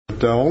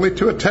only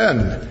to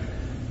attend.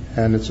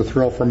 And it's a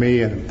thrill for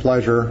me and a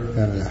pleasure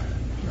and an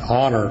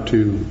honor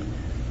to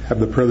have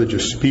the privilege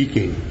of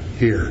speaking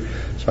here.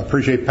 So I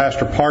appreciate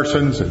Pastor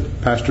Parsons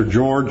and Pastor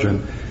George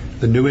and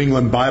the New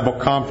England Bible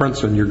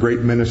Conference and your great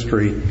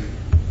ministry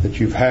that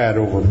you've had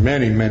over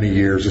many, many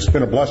years. It's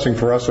been a blessing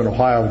for us in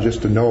Ohio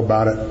just to know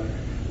about it,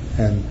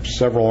 and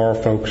several of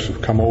our folks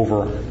have come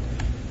over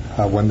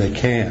when they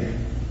can.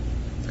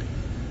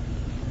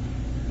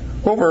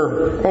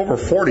 Over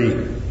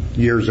 40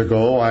 years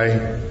ago,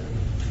 I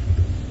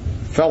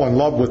fell in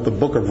love with the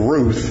Book of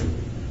Ruth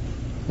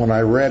when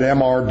I read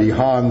M.R.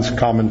 DeHaan's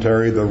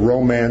commentary, The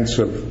Romance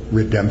of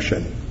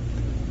Redemption.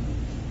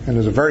 And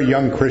as a very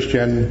young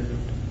Christian,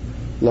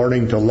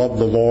 learning to love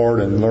the Lord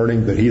and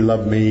learning that He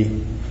loved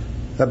me,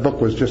 that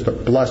book was just a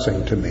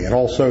blessing to me. And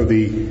also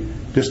the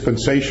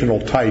dispensational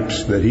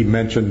types that he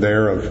mentioned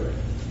there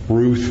of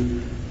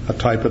Ruth, a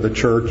type of the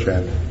church,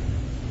 and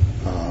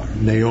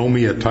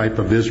Naomi, a type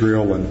of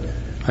Israel. And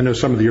I know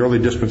some of the early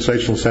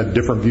dispensationalists had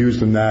different views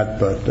than that,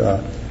 but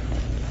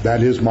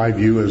that is my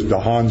view, as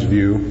DeHaan's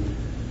view.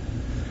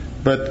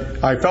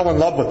 But I fell in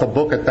love with the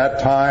book at that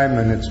time,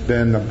 and it's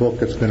been a book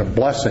that's been a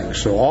blessing.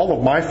 So all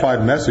of my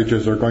 5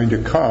 messages are going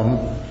to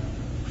come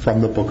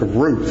from the Book of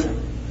Ruth.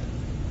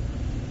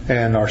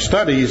 And our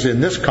studies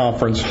in this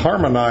conference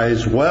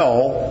harmonize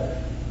well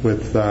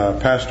with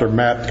Pastor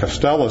Matt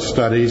Costella's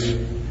studies.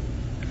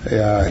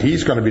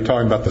 He's going to be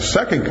talking about the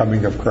second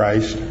coming of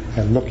Christ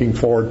and looking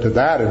forward to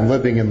that and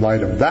living in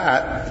light of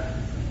that.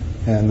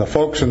 And the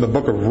folks in the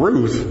Book of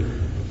Ruth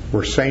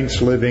were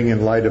saints living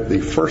in light of the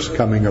first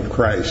coming of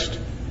Christ.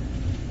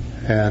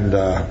 And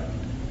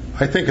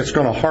I think it's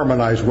going to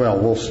harmonize well.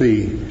 We'll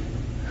see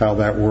how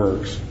that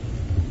works.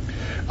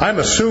 I'm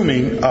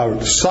assuming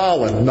a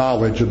solid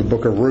knowledge of the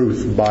Book of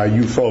Ruth by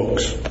you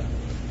folks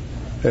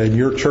and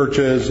your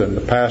churches and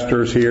the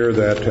pastors here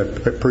that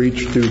have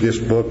preached through this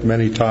book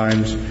many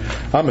times.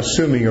 I'm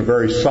assuming a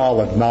very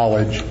solid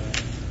knowledge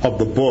of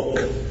the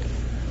book.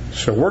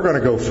 So we're going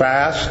to go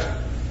fast,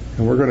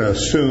 and we're going to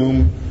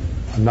assume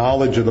a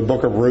knowledge of the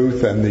Book of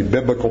Ruth and the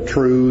biblical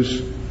truths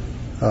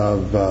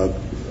of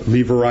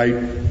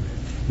Levirate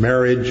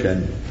marriage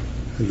and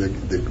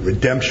the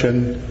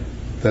redemption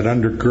that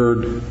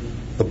undergird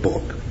the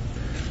book.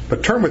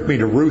 But turn with me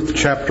to Ruth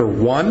chapter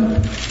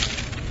 1.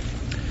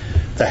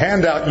 The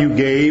handout you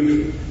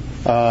gave,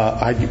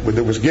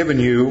 that was given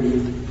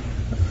you,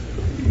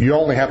 you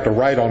only have to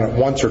write on it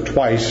once or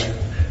twice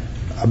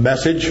a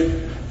message,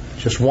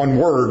 just one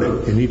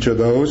word in each of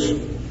those.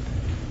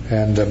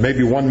 And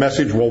maybe one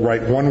message we'll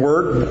write one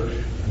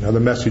word, another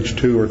message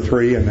 2 or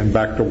 3, and then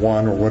back to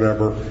 1 or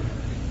whatever.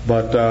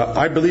 But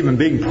I believe in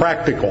being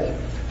practical.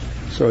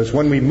 So it's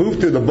when we move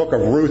through the Book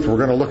of Ruth, we're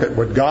going to look at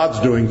what God's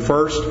doing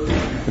first,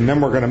 and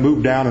then we're going to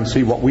move down and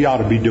see what we ought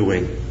to be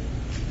doing.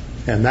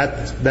 And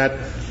that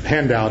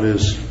handout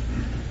is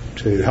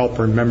to help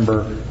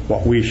remember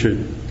what we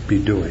should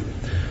be doing.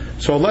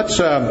 So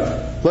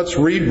let's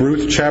read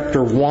Ruth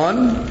chapter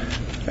 1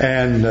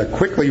 and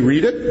quickly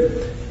read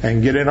it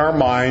and get in our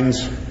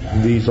minds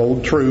these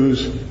old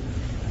truths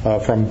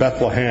from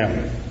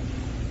Bethlehem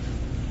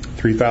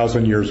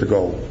 3,000 years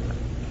ago.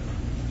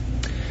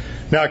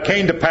 Now it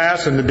came to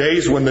pass in the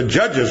days when the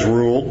judges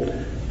ruled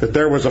that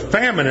there was a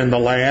famine in the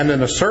land,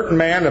 and a certain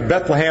man of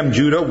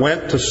Bethlehemjudah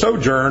went to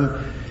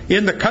sojourn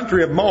in the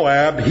country of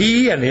Moab,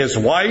 he and his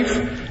wife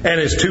and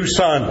his 2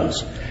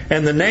 sons.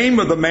 And the name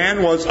of the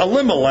man was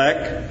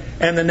Elimelech,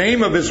 and the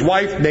name of his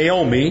wife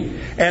Naomi,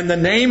 and the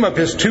name of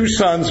his 2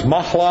 sons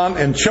Mahlon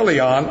and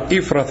Chilion,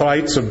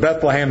 Ephrathites of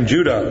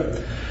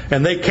Bethlehemjudah.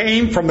 And they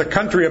came from the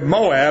country of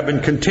Moab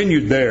and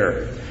continued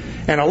there.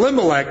 And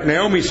Elimelech,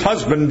 Naomi's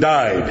husband,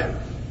 died,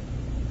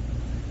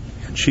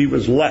 and she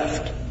was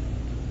left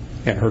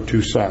and her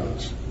 2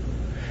 sons.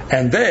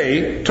 And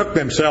they took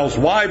themselves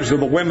wives of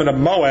the women of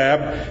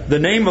Moab. The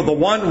name of the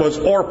one was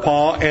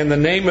Orpah, and the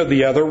name of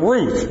the other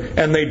Ruth.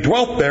 And they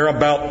dwelt there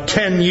about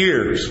 10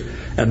 years.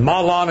 And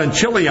Mahlon and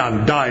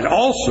Chilion died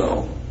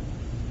also,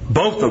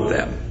 both of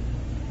them.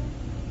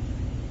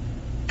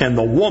 And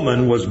the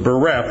woman was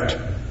bereft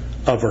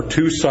of her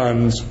 2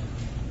 sons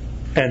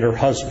and her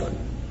husband.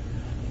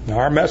 Now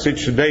our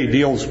message today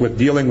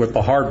dealing with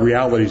the hard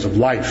realities of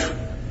life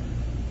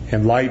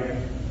in light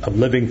of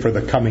living for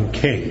the coming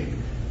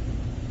King.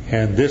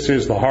 And this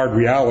is the hard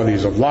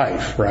realities of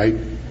life, right?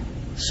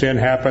 Sin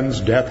happens,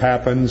 death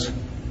happens,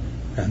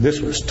 and this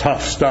was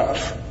tough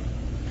stuff.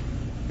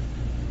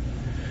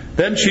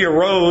 Then she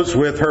arose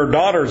with her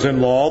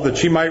daughters-in-law that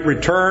she might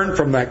return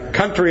from the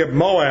country of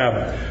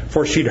Moab,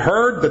 for she'd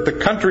heard that the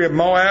country of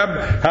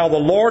Moab, how the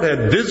Lord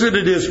had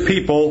visited His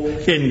people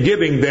in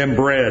giving them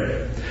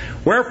bread.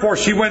 Wherefore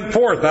she went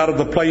forth out of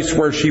the place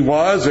where she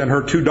was, and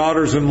her 2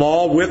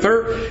 daughters-in-law with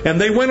her, and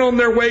they went on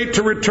their way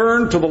to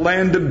return to the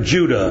land of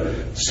Judah,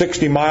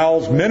 60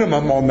 miles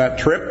minimum on that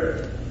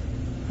trip,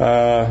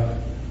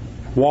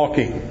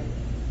 walking.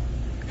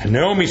 And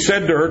Naomi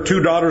said to her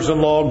 2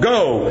 daughters-in-law,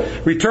 "Go,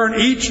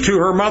 return each to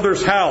her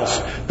mother's house.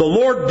 The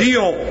Lord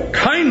deal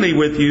kindly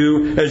with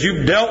you as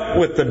you've dealt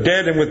with the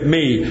dead and with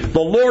me. The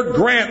Lord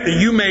grant that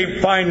you may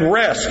find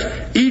rest,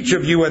 each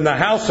of you in the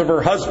house of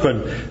her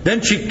husband."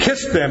 Then she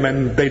kissed them,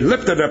 and they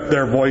lifted up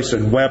their voice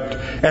and wept.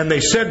 And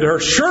they said to her,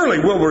 "Surely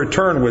we'll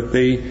return with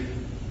thee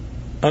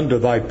unto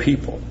thy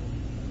people."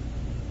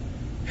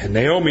 And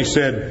Naomi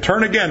said,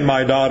 "Turn again,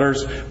 my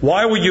daughters.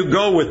 Why will you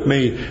go with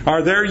me?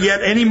 Are there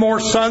yet any more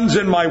sons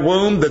in my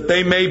womb, that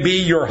they may be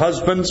your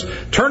husbands?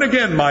 Turn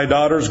again, my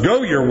daughters,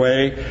 go your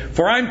way.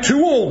 For I'm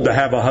too old to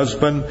have a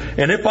husband.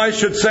 And if I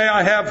should say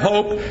I have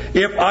hope,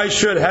 if I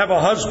should have a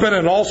husband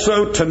and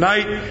also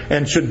tonight,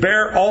 and should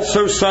bear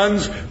also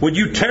sons, would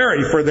you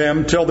tarry for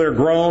them till they're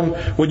grown?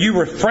 Would you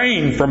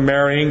refrain from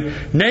marrying?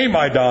 Nay,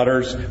 my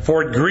daughters,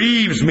 for it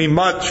grieves me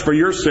much for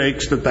your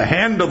sakes that the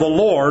hand of the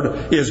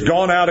Lord is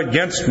gone out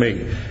against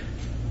me."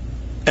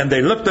 And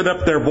they lifted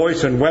up their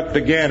voice and wept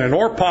again. And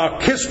Orpah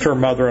kissed her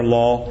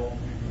mother-in-law,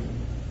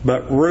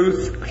 but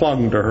Ruth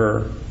clung to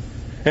her.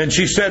 And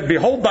she said,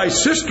 "Behold, thy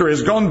sister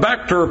is gone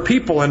back to her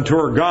people and to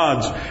her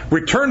gods.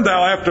 Return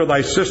thou after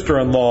thy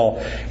sister-in-law."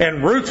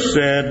 And Ruth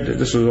said,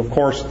 this is of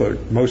course the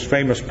most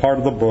famous part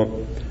of the book,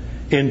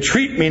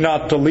 "Entreat me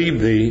not to leave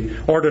thee,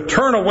 or to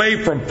turn away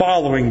from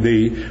following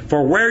thee.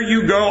 For where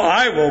you go,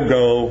 I will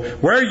go.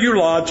 Where you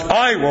lodge,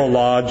 I will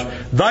lodge.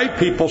 Thy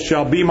people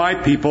shall be my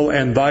people,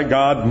 and thy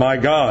God my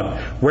God.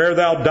 Where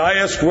thou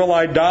diest will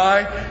I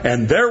die,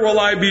 and there will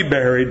I be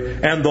buried.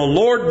 And the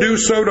Lord do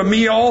so to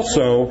me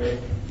also,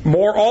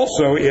 more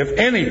also, if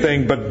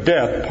anything but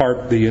death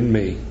part thee and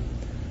me."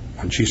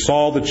 When she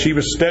saw that she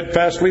was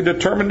steadfastly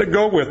determined to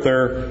go with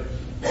her,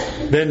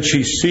 then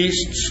she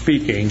ceased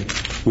speaking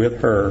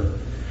with her.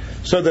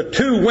 So the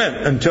 2 went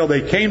until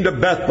they came to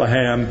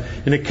Bethlehem.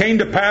 And it came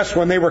to pass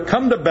when they were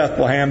come to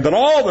Bethlehem that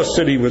all the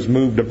city was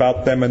moved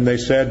about them. And they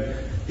said,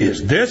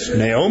 "Is this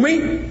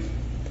Naomi?"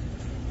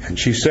 And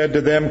she said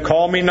to them,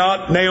 "Call me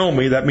not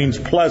Naomi," that means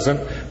pleasant,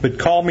 "but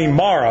call me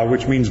Mara,"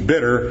 which means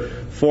bitter,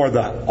 "for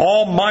the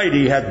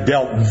Almighty hath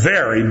dealt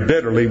very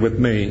bitterly with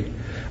me.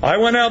 I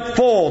went out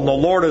full, and the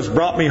Lord has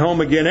brought me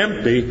home again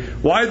empty.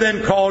 Why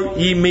then call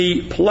ye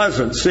me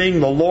pleasant, seeing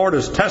the Lord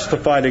has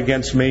testified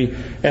against me,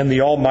 and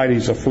the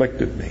Almighty's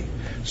afflicted me?"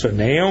 So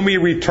Naomi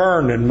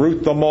returned, and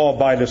Ruth the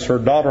Moabitess, her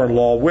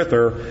daughter-in-law, with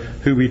her,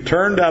 who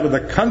returned out of the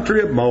country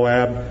of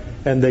Moab,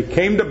 and they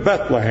came to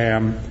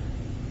Bethlehem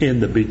in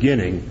the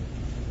beginning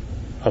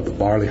of the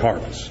barley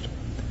harvest.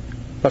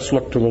 Let's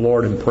look to the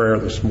Lord in prayer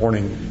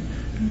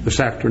this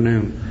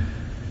afternoon.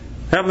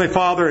 Heavenly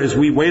Father, as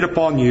we wait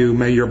upon you,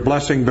 may your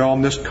blessing be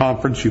on this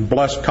conference. You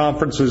blessed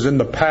conferences in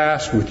the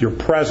past with your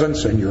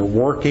presence and your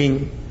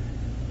working.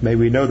 May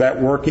we know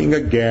that working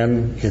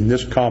again in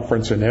this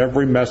conference, in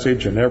every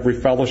message and every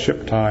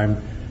fellowship time.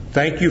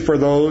 Thank you for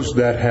those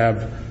that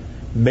have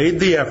made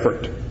the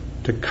effort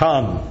to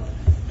come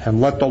and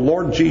let the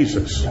Lord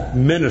Jesus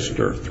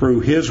minister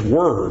through His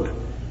Word,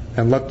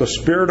 and let the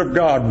Spirit of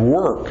God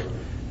work.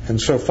 And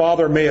so,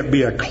 Father, may it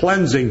be a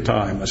cleansing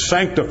time, a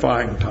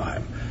sanctifying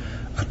time,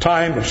 a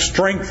time of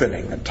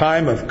strengthening, a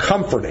time of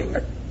comforting.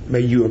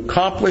 May you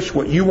accomplish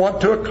what you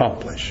want to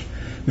accomplish.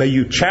 May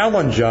you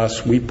challenge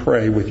us, we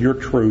pray, with your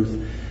truth.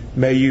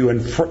 May you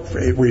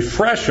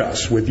refresh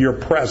us with your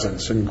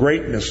presence and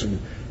greatness and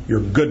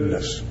your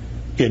goodness.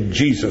 In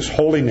Jesus'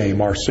 holy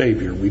name, our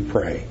Savior, we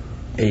pray.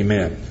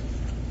 Amen.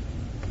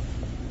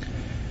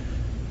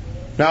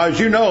 Now, as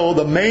you know,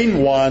 the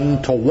main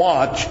one to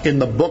watch in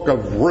the book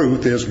of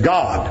Ruth is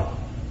God.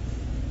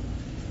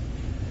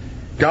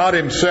 God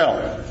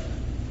Himself.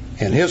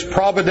 And His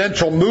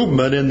providential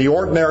movement in the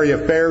ordinary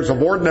affairs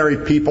of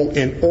ordinary people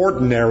in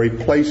ordinary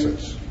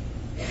places.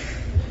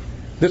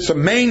 That's the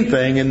main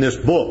thing in this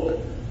book.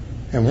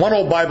 And one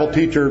old Bible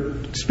teacher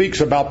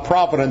speaks about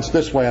providence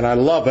this way, and I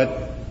love it: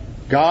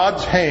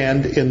 God's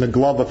hand in the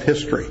glove of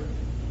history.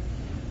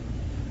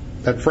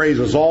 That phrase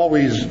has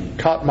always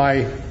caught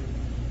my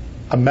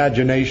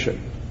imagination.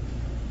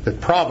 That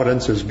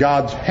providence is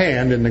God's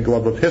hand in the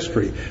glove of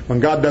history. When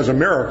God does a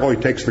miracle, He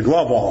takes the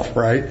glove off,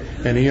 right?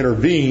 And He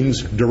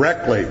intervenes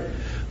directly.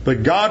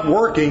 But God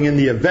working in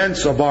the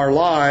events of our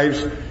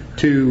lives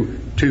to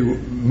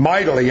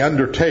mightily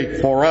undertake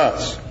for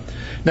us.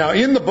 Now,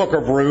 in the book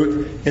of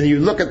Ruth, and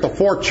you look at the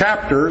 4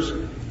 chapters,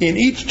 in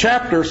each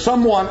chapter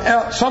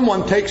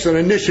someone takes an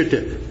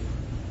initiative.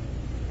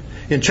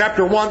 In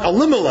chapter 1,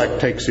 Elimelech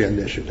takes the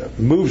initiative,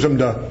 moves them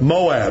to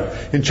Moab.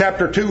 In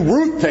chapter 2,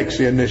 Ruth takes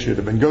the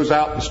initiative and goes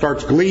out and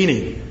starts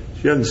gleaning.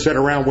 She doesn't sit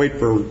around and wait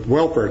for a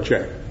welfare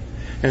check.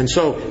 And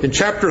so in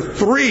chapter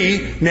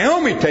 3,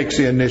 Naomi takes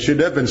the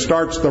initiative and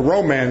starts the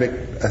romantic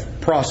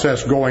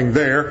process going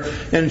there.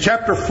 And in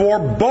chapter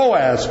 4,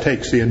 Boaz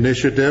takes the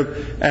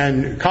initiative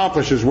and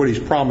accomplishes what he's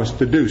promised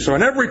to do. So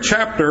in every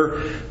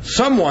chapter,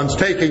 someone's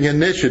taking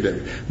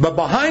initiative. But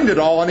behind it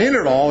all and in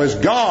it all is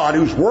God,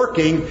 who's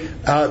working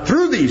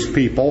through these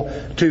people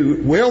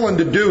to will and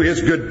to do His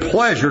good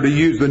pleasure, to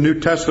use the New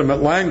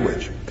Testament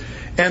language.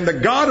 And the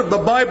God of the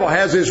Bible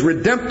has His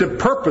redemptive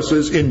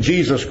purposes in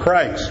Jesus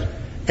Christ.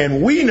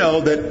 And we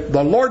know that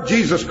the Lord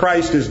Jesus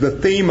Christ is the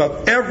theme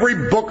of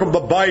every book of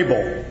the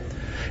Bible.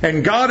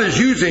 And God is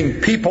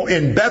using people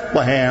in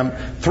Bethlehem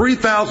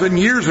 3,000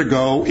 years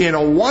ago in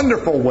a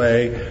wonderful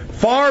way,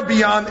 far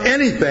beyond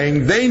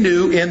anything they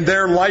knew in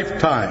their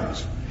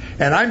lifetimes.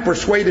 And I'm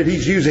persuaded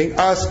He's using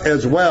us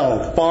as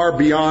well, far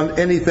beyond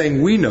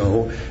anything we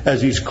know,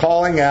 as He's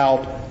calling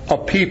out a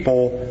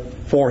people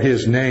for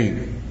His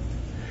name.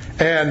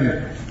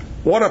 And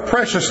what a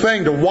precious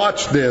thing to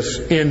watch this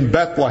in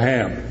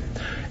Bethlehem.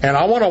 And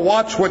I want to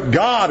watch what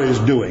God is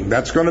doing.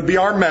 That's going to be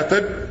our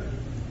method.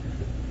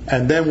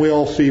 And then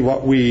we'll see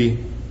what we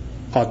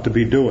ought to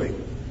be doing.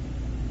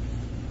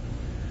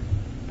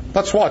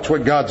 Let's watch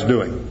what God's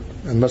doing.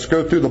 And let's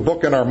go through the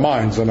book in our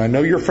minds. And I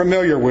know you're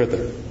familiar with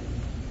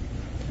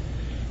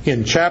it.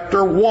 In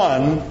chapter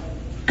 1,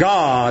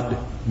 God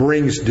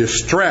brings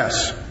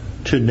distress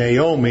to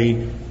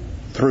Naomi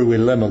through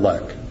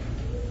Elimelech.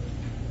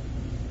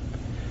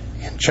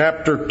 In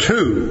chapter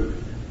 2,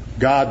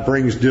 God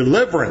brings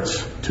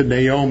deliverance to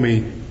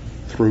Naomi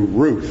through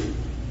Ruth.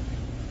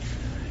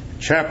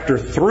 Chapter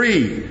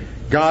 3,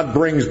 God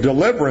brings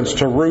deliverance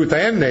to Ruth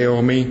and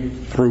Naomi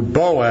through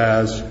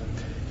Boaz.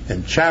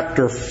 In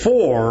chapter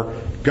 4,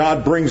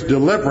 God brings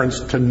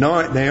deliverance to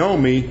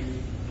Naomi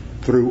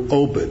through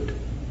Obed.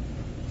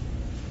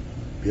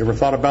 Have you ever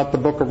thought about the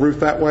book of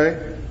Ruth that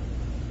way?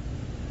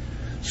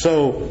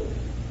 So,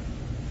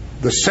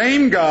 the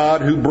same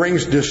God who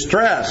brings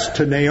distress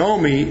to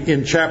Naomi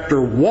in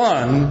chapter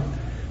 1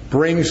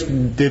 brings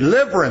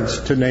deliverance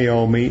to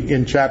Naomi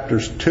in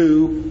chapters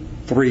 2,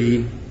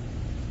 3,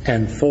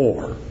 and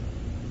 4.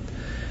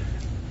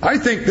 I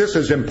think this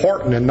is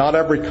important, and not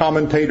every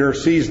commentator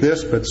sees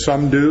this, but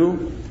some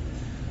do.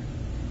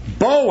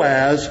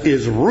 Boaz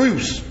is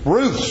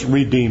Ruth's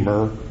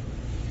redeemer,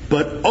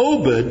 but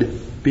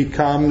Obed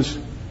becomes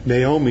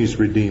Naomi's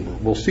redeemer.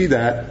 We'll see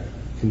that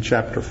in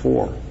chapter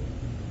 4.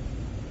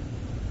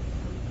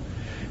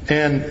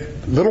 And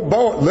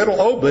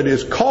little Obed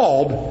is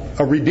called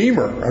a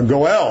redeemer, a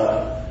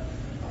Goel,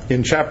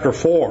 in chapter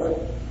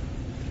 4.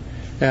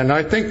 And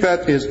I think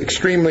that is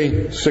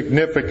extremely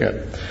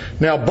significant.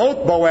 Now,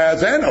 both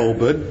Boaz and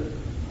Obed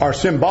are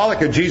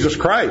symbolic of Jesus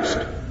Christ,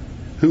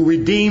 who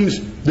redeems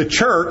the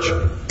church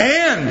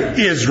and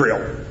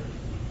Israel.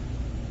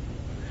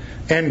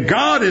 And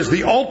God is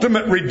the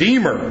ultimate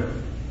redeemer.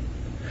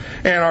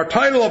 And our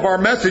title of our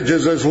message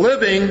is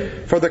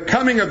Living for the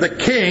Coming of the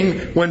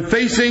King when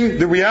Facing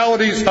the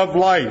Realities of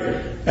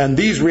Life. And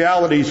these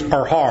realities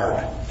are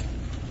hard.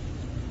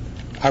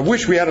 I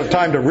wish we had a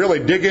time to really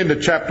dig into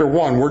chapter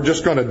 1. We're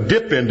just going to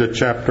dip into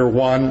chapter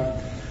 1.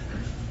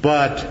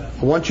 But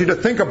I want you to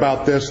think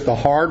about this, the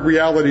hard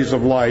realities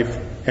of life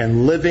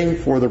and living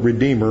for the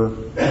Redeemer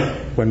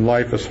when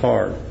life is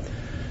hard.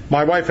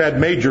 My wife had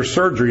major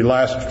surgery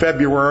last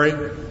February.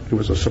 It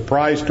was a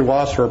surprise to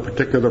us for a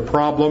particular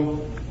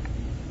problem.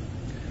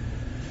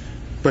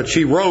 But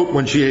she wrote,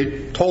 when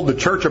she told the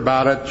church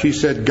about it, she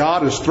said,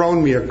 God has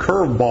thrown me a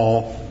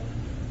curveball,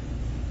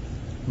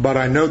 but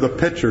I know the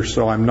pitcher,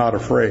 so I'm not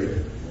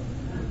afraid.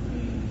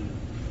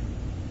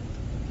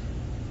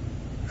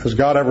 Has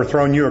God ever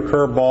thrown you a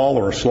curveball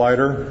or a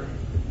slider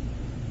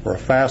or a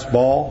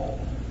fastball?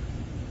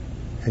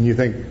 And you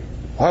think,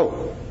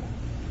 whoa.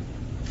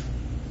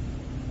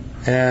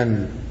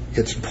 And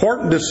it's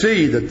important to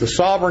see that the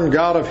sovereign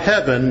God of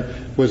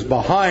heaven was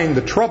behind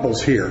the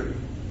troubles here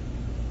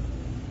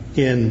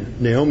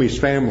in Naomi's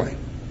family.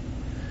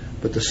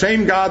 But the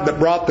same God that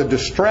brought the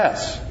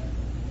distress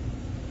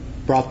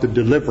brought the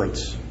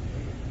deliverance.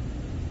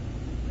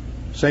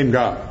 Same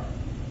God.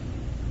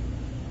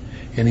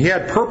 And He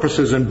had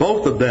purposes in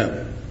both of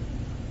them.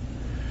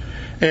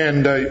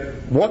 And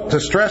what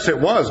distress it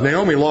was.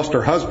 Naomi lost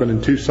her husband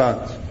and 2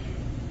 sons.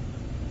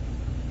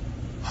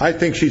 I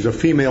think she's a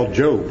female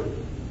Job.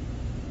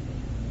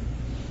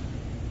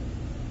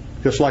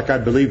 Just like I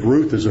believe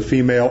Ruth is a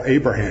female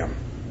Abraham.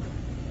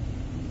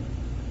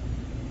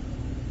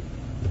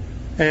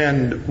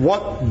 And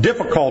what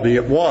difficulty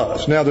it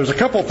was. Now, there's a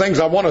couple of things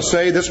I want to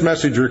say. This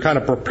message, we're kind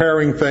of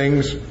preparing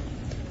things.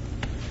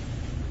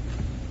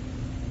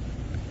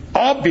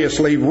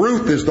 Obviously,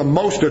 Ruth is the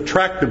most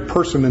attractive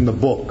person in the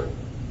book.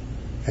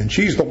 And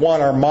she's the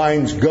one our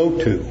minds go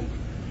to.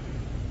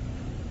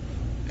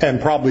 And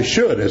probably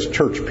should as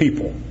church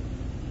people.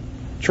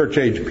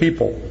 Church-age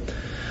people.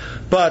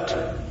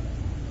 But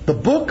the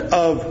book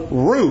of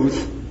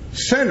Ruth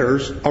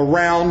centers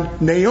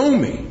around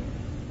Naomi.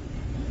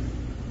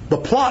 The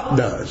plot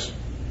does.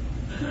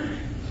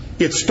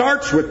 It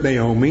starts with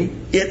Naomi.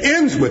 It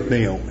ends with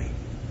Naomi.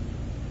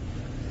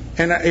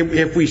 And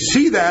if we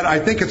see that, I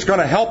think it's going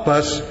to help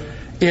us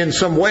in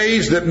some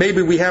ways that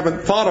maybe we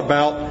haven't thought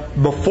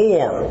about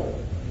before.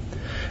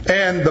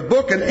 And the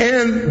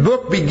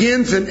book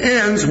begins and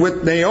ends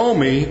with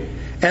Naomi,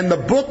 and the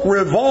book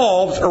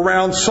revolves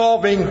around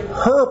solving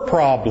her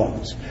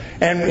problems.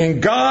 And in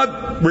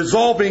God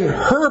resolving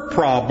her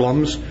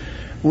problems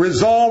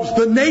resolves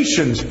the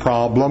nation's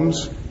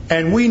problems,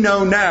 and we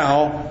know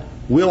now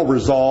will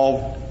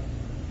resolve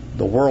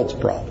the world's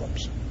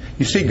problems.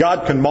 You see,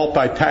 God can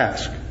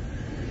multitask.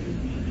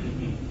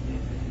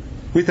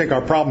 We think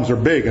our problems are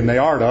big, and they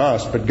are to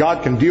us, but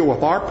God can deal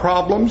with our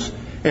problems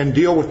and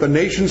deal with the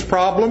nation's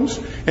problems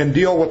and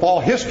deal with all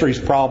history's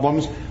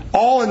problems,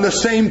 all in the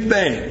same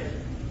thing,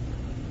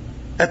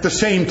 at the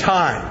same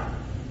time.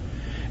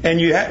 And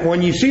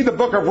when you see the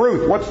book of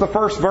Ruth, what's the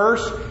first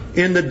verse?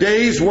 In the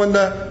days when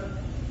the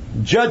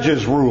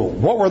judges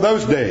ruled. What were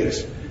those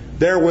days?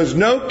 There was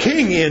no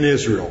king in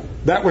Israel.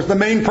 That was the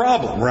main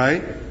problem,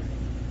 right?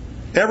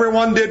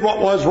 Everyone did what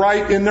was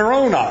right in their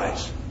own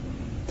eyes.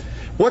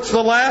 What's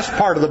the last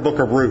part of the book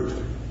of Ruth?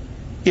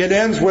 It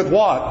ends with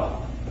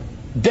what?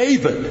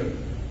 David.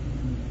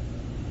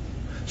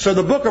 So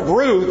the book of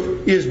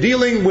Ruth is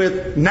dealing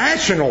with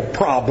national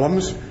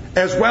problems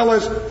as well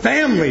as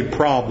family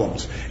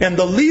problems. And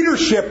the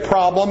leadership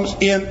problems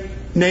in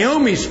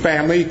Naomi's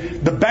family,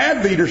 the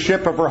bad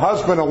leadership of her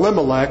husband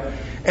Elimelech,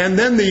 and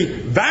then the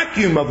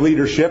vacuum of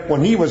leadership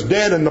when he was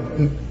dead and the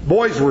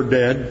boys were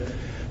dead,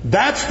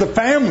 that's the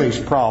family's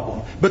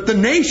problem. But the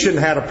nation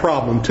had a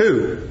problem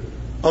too.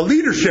 A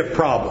leadership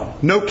problem.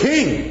 No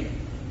king.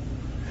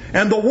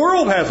 And the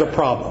world has a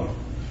problem.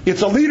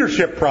 It's a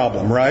leadership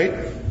problem, right?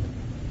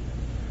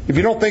 If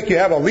you don't think you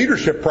have a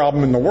leadership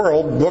problem in the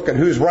world, look at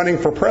who's running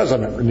for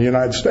president in the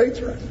United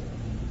States, right?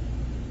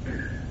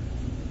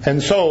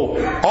 And so,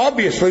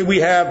 obviously, we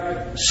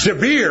have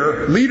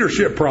severe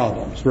leadership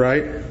problems,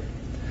 right?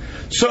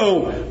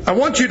 So, I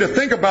want you to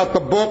think about the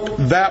book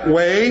that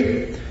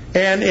way.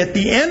 And at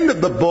the end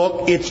of the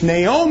book, it's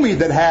Naomi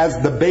that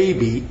has the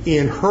baby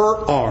in her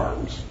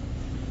arms.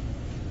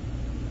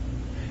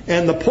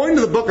 And the point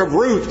of the book of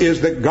Ruth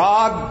is that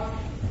God,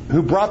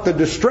 who brought the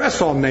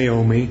distress on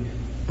Naomi,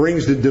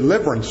 brings the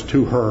deliverance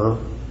to her.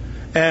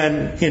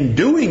 And in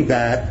doing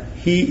that,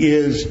 He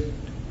is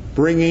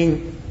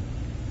bringing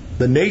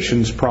the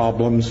nation's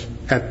problems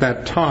at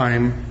that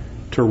time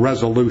to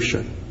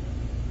resolution.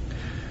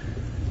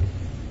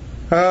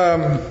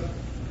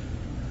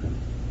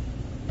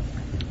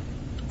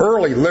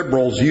 Early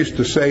liberals used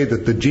to say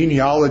that the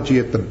genealogy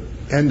at the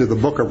end of the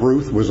book of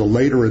Ruth was a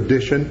later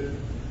addition,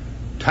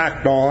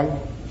 tacked on.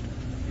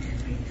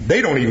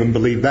 They don't even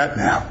believe that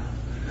now.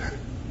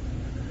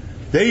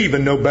 They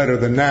even know better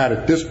than that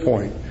at this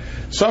point.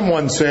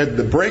 Someone said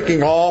the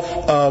breaking off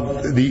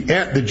of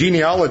the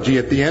genealogy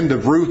at the end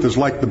of Ruth is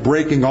like the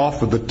breaking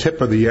off of the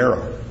tip of the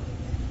arrow.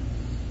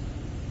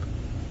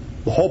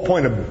 The whole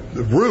point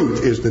of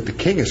Ruth is that the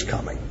king is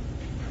coming.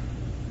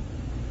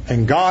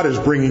 And God is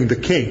bringing the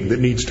king that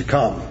needs to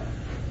come.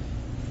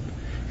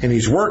 And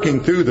He's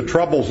working through the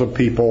troubles of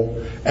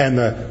people and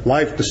the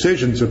life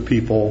decisions of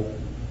people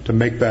to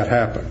make that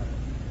happen.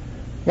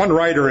 One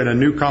writer in a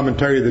new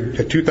commentary,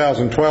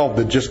 2012,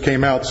 that just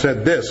came out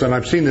said this, and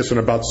I've seen this in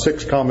about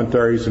 6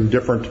 commentaries in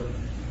different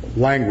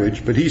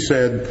language, but he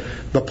said,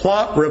 the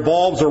plot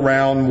revolves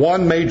around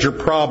one major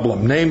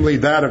problem, namely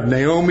that of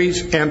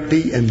Naomi's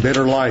empty and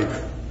bitter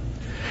life.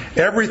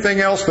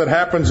 Everything else that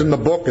happens in the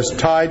book is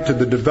tied to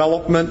the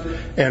development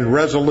and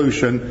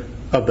resolution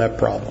of that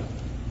problem.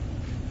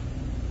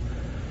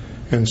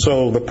 And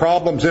so the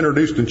problems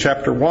introduced in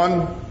chapter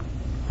 1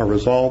 are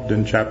resolved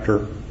in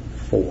chapter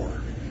 4.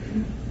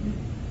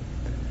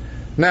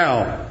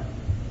 Now,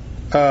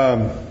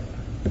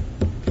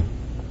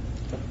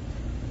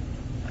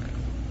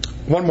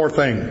 one more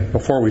thing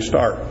before we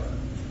start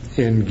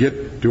and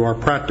get to our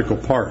practical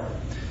part.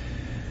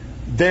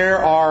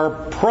 There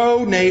are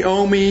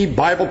pro-Naomi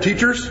Bible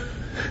teachers,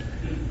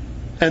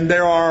 and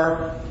there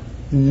are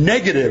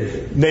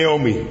negative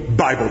Naomi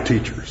Bible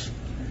teachers.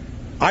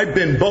 I've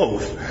been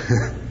both.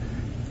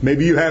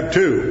 Maybe you have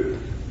too.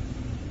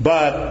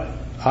 But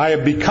I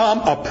have become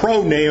a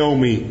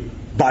pro-Naomi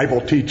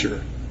Bible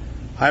teacher.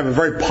 I have a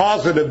very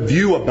positive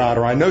view about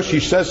her. I know she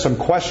says some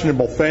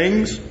questionable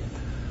things,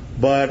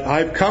 but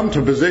I've come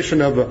to a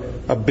position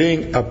of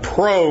being a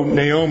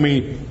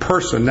pro-Naomi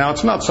person. Now,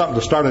 it's not something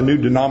to start a new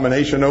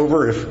denomination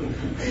over if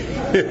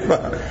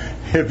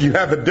you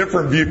have a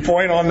different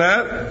viewpoint on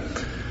that.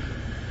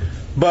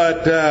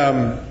 But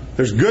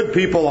there's good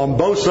people on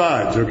both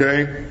sides,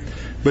 okay?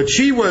 But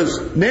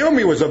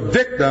Naomi was a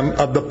victim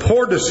of the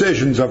poor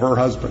decisions of her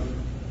husband.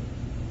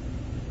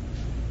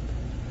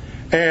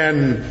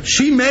 And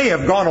she may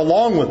have gone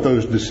along with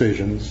those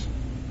decisions.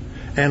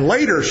 And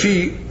later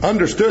she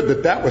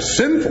understood that was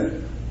sinful.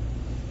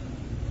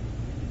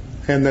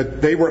 And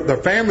that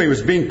the family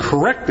was being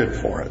corrected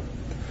for it.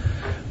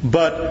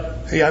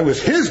 But it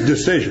was his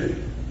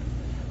decision.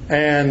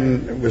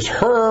 And it was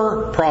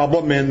her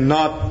problem in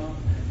not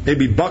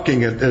maybe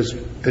bucking it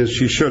as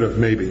she should have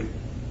maybe.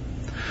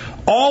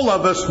 All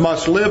of us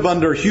must live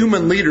under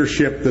human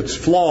leadership that's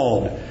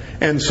flawed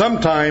and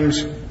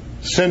sometimes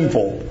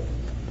sinful.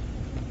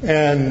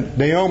 And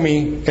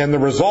Naomi, and the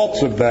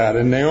results of that,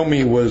 and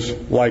Naomi was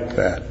like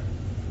that.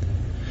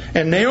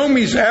 And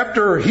Naomi's,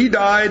 after he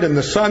died and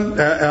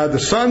the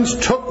sons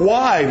took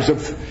wives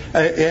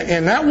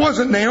and that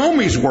wasn't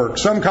Naomi's work.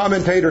 Some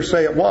commentators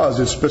say it was.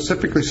 It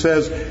specifically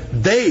says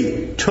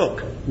they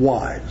took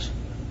wives.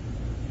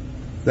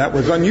 That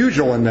was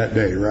unusual in that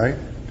day, right?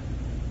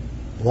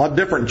 A lot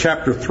different in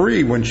chapter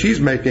 3 when she's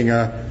making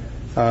a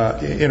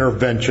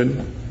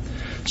intervention.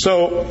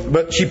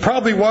 But she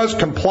probably was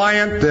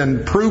compliant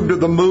and proved to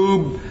the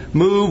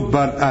move,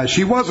 but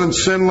she wasn't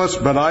sinless,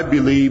 but I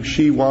believe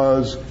she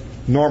was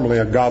normally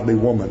a godly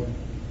woman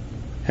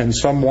and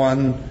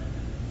someone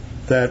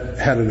that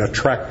had an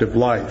attractive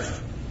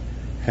life.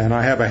 And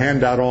I have a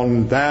handout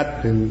on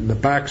that in the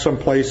back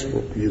someplace.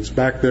 It's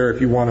back there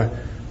if you want to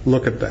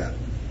look at that.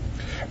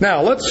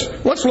 Now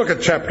let's look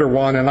at chapter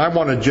 1, and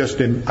I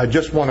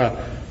just want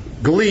to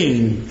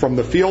glean from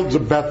the fields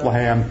of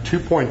Bethlehem 2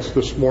 points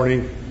this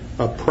morning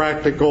of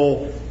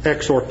practical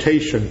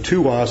exhortation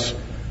to us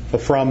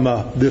from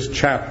this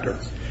chapter.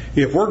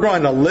 If we're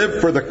going to live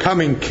for the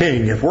coming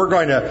King, if we're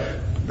going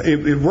to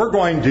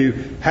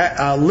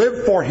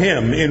live for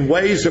Him in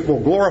ways that will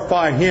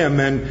glorify Him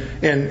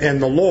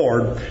and the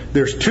Lord,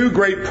 there's 2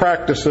 great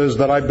practices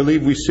that I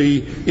believe we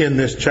see in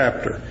this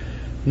chapter.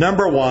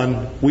 Number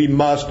 1, we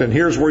must, and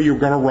here's where you're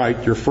going to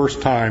write your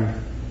first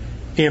time,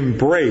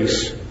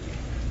 embrace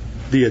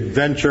the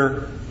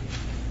adventure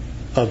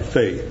of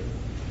faith.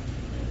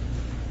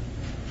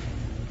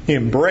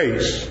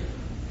 Embrace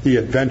the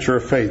adventure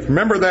of faith.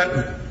 Remember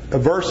that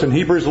verse in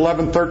Hebrews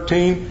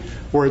 11:13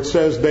 where it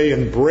says they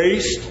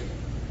embraced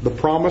the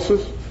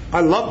promises?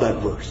 I love that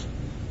verse.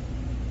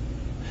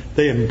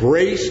 They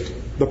embraced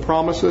the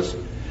promises.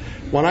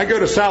 When I go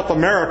to South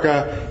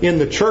America, in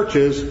the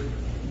churches,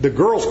 the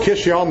girls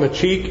kiss you on the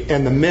cheek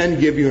and the men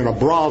give you an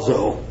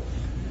abrazo.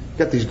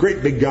 Got these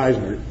great big guys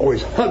and they're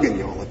always hugging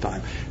you all the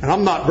time. And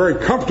I'm not very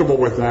comfortable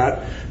with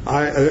that.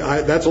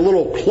 That's a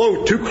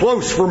little too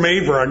close for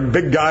me for a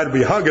big guy to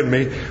be hugging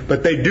me,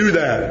 but they do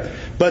that.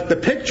 But the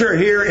picture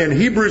here in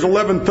Hebrews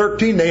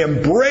 11:13, they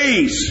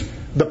embrace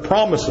the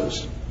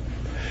promises.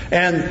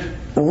 And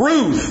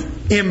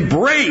Ruth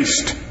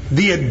embraced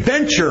the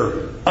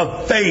adventure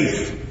of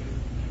faith.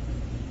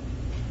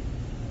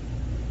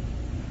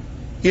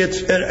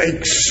 It's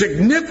a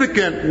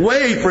significant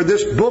way for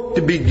this book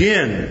to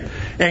begin.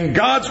 And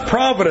God's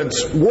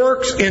providence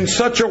works in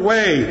such a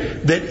way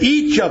that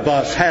each of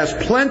us has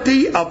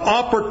plenty of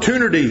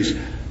opportunities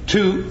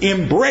to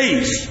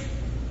embrace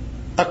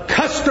a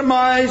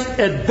customized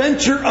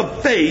adventure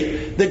of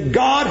faith that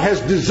God has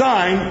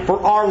designed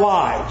for our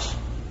lives.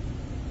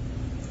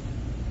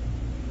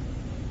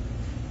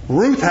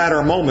 Ruth had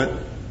her moment,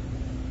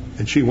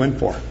 and she went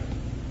for it.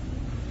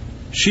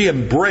 She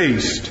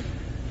embraced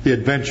the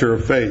adventure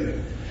of faith.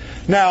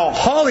 Now,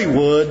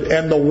 Hollywood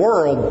and the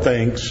world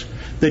thinks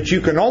that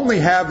you can only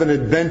have an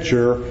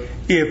adventure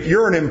if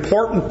you're an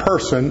important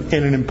person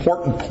in an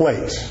important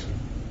place.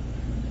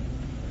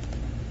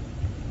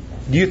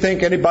 Do you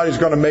think anybody's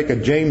going to make a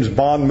James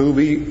Bond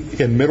movie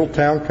in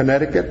Middletown,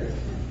 Connecticut?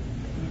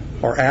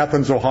 Or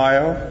Athens,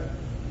 Ohio?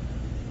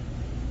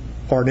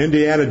 Or an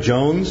Indiana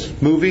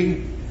Jones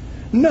movie?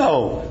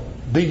 No.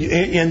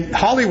 In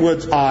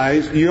Hollywood's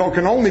eyes, you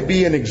can only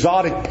be in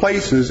exotic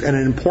places and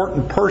an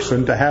important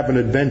person to have an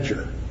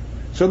adventure.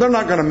 So they're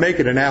not going to make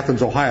it in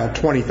Athens, Ohio,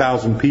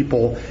 20,000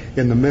 people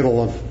in the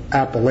middle of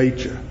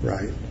Appalachia,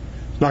 right?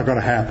 It's not going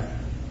to happen.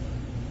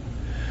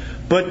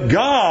 But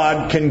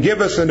God can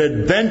give us an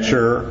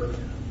adventure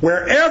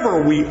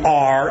wherever we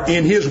are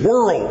in His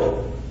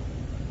world.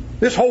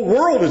 This whole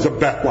world is a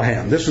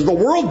Bethlehem. This is the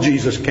world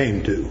Jesus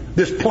came to,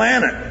 this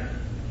planet.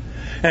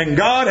 And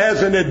God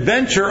has an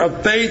adventure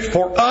of faith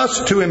for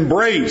us to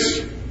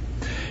embrace.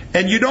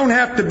 And you don't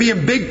have to be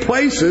in big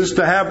places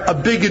to have a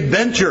big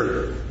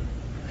adventure.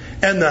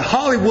 And the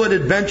Hollywood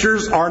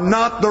adventures are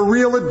not the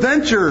real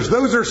adventures.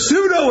 Those are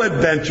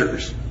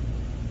pseudo-adventures.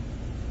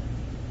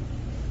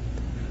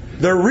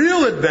 The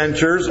real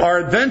adventures are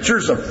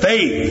adventures of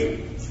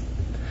faith.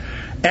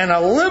 And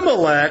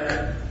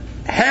Elimelech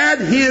had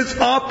his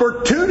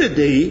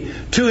opportunity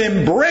to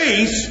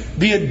embrace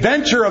the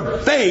adventure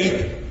of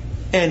faith,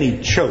 and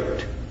he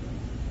choked.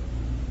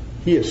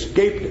 He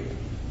escaped it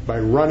by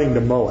running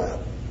to Moab.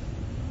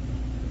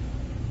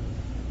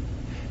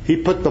 He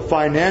put the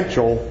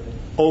financial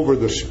over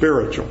the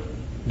spiritual,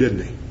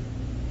 didn't he?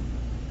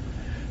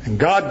 And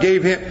God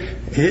gave him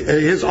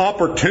his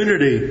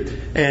opportunity,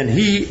 and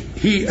he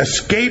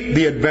escaped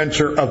the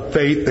adventure of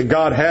faith that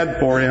God had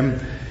for him.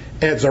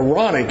 And it's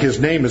ironic, his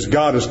name is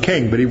God is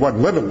King, but he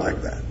wasn't living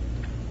like that.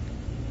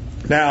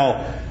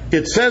 Now,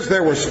 it says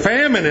there was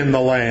famine in the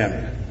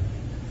land.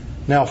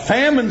 Now,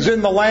 famines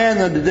in the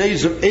land in the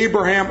days of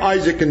Abraham,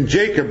 Isaac, and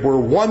Jacob were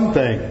one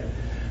thing.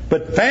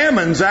 But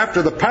famines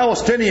after the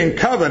Palestinian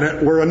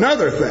covenant were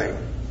another thing.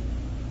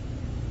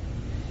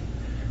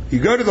 You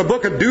go to the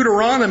book of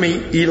Deuteronomy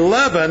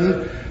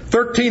 11,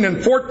 13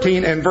 and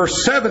 14, and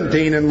verse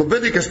 17, and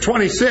Leviticus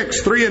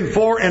 26, 3 and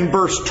 4, and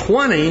verse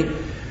 20.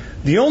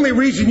 The only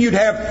reason you'd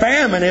have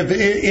famine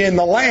in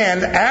the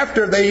land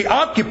after they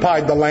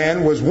occupied the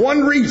land was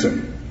one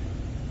reason.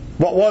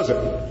 What was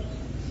it?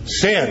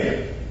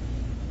 Sin.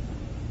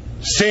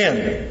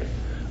 Sin.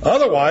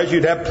 Otherwise,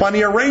 you'd have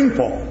plenty of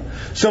rainfall.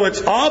 So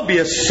it's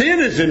obvious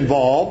sin is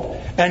involved,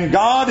 and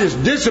God is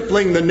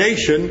disciplining the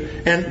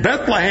nation, and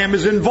Bethlehem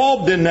is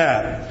involved in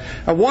that.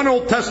 One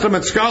Old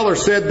Testament scholar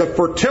said the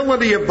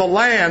fertility of the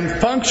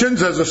land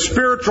functions as a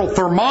spiritual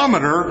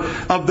thermometer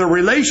of the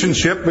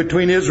relationship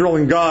between Israel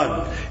and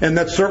God. And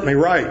that's certainly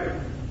right.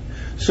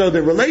 So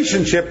the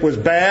relationship was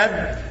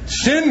bad,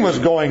 sin was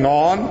going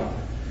on,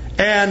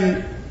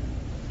 and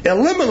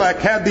Elimelech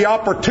had the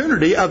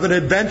opportunity of an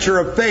adventure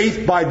of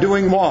faith by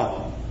doing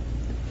what?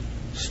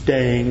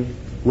 Staying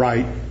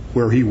right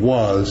where he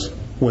was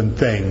when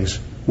things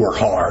were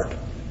hard.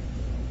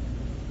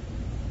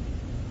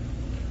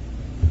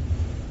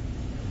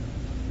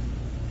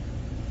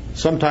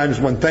 Sometimes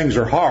when things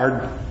are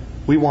hard,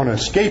 we want to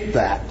escape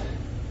that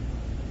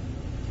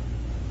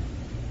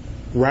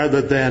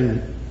rather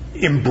than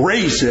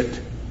embrace it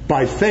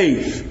by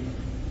faith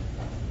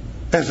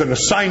as an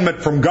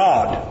assignment from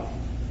God.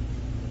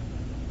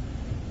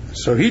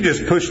 So he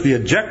just pushed the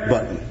eject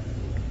button.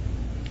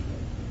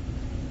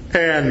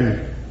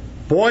 And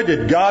boy,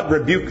 did God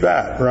rebuke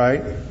that,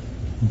 right?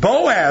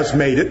 Boaz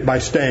made it by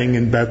staying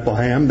in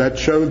Bethlehem. That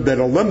showed that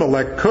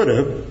Elimelech could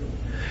have.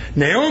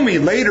 Naomi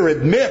later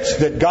admits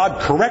that God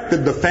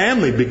corrected the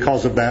family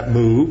because of that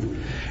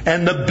move.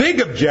 And the big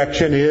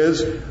objection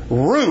is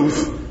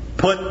Ruth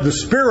put the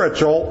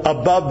spiritual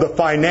above the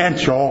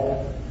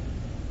financial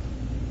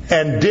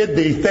and did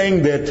the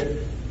thing that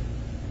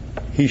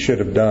he should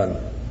have done.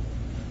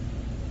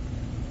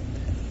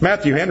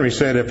 Matthew Henry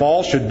said if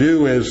all should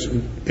do as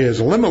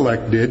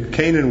Elimelech did,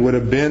 Canaan would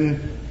have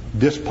been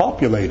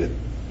dispopulated.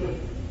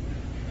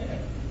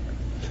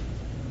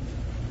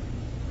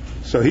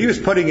 So he was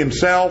putting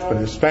himself and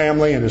his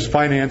family and his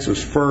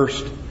finances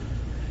first.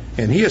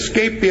 And he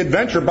escaped the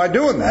adventure by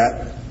doing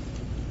that.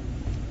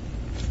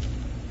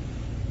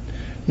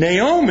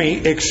 Naomi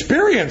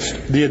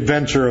experienced the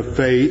adventure of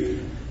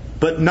faith,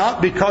 but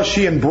not because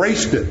she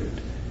embraced it.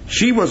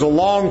 She was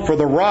along for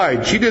the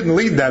ride. She didn't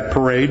lead that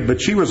parade,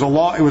 but she was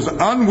along. It was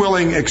an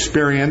unwilling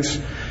experience.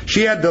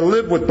 She had to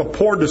live with the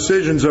poor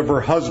decisions of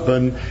her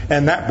husband,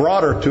 and that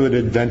brought her to an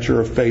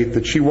adventure of faith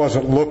that she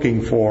wasn't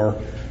looking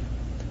for.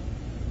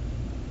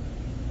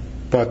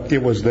 But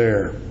it was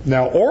there.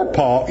 Now,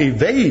 Orpah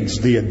evades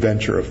the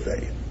adventure of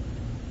faith.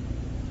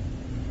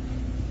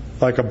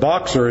 Like a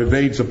boxer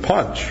evades a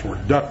punch, or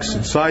ducks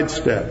and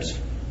sidesteps.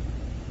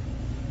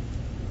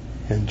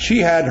 And she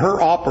had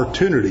her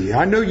opportunity.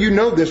 I know you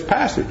know this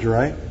passage,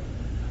 right?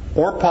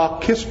 Orpah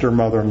kissed her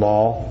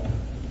mother-in-law,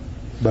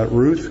 but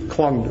Ruth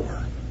clung to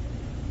her.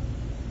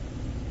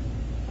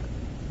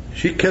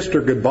 She kissed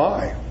her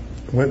goodbye,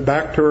 went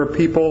back to her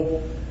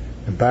people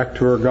and back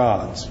to her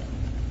gods.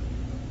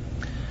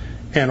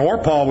 And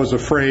Orpah was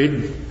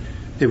afraid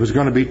it was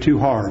going to be too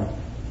hard.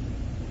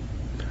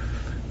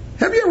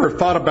 Have you ever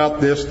thought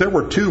about this? There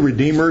were two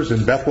redeemers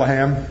in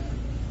Bethlehem,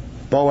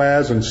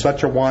 Boaz and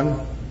such a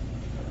one.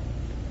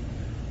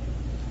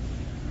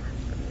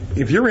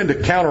 If you're into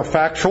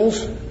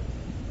counterfactuals,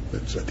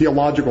 it's a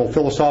theological,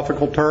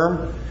 philosophical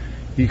term,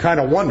 you kind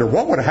of wonder,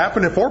 what would have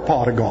happened if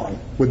Orpah had gone?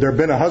 Would there have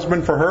been a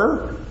husband for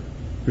her?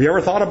 Have you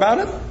ever thought about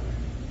it?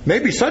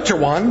 Maybe such a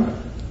one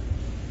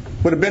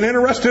would have been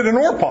interested in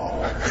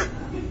Orpah.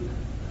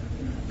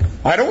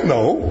 I don't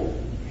know.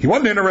 He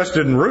wasn't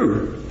interested in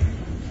Ruth.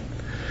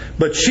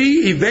 But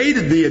she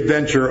evaded the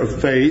adventure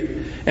of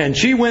faith, and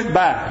she went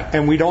back.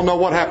 And we don't know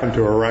what happened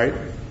to her, right?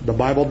 The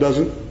Bible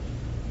doesn't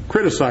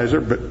criticize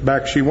her, but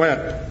back she went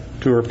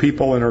to her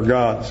people and her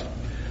gods.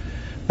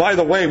 By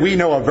the way, we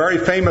know a very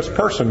famous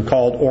person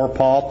called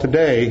Orpah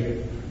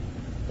today.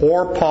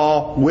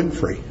 Orpah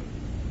Winfrey.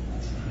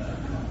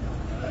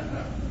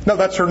 No,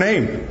 that's her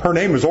name. Her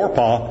name is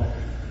Orpah.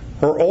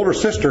 Her older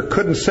sister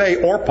couldn't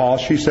say Orpah,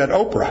 she said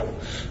Oprah.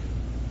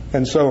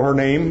 And so her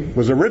name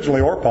was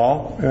originally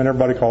Orpah, and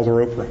everybody calls her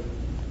Oprah.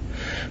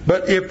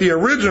 But if the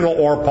original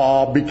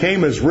Orpah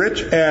became as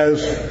rich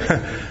as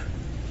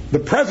the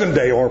present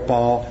day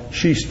Orpah,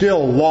 she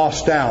still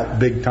lost out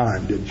big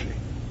time, didn't she?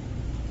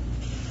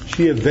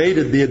 She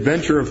evaded the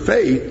adventure of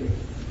faith.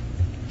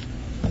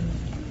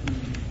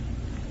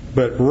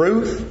 But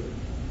Ruth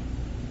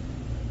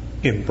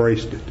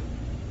embraced it.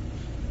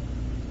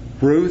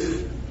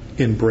 Ruth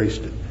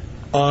embraced it.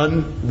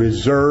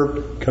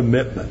 Unreserved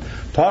commitment.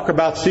 Talk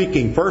about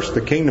seeking first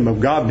the kingdom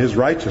of God and His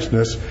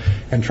righteousness,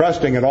 and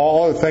trusting that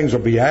all other things will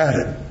be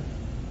added.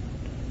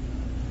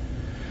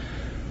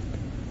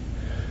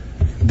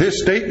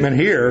 This statement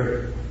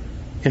here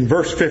in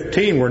verse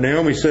 15, where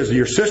Naomi says,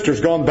 your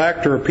sister's gone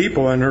back to her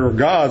people and her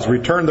gods,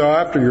 return thou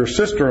after your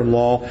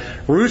sister-in-law.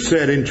 Ruth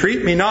said,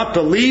 entreat me not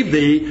to leave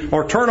thee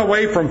or turn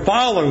away from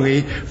following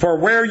thee, for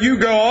where you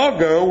go, I'll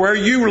go. Where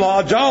you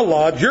lodge, I'll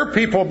lodge. Your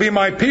people will be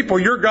my people,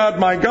 your God,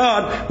 my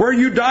God. Where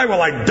you die,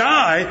 will I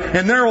die,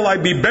 and there will I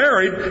be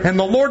buried. And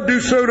the Lord do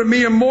so to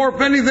me and more,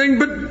 if anything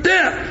but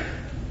death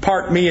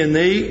part me and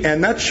thee.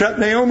 And that shut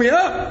Naomi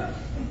up.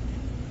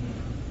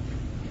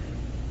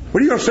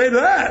 What are you going to say to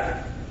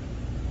that?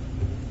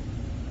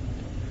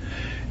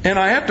 And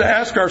I have to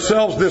ask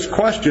ourselves this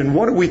question,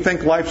 what do we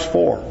think life's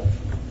for?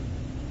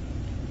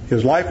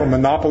 Is life a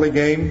monopoly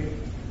game?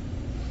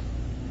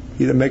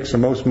 He that makes the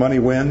most money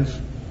wins?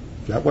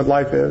 Is that what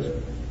life is?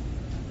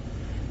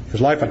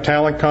 Is life a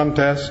talent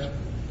contest?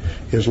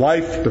 Is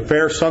life to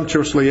fare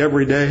sumptuously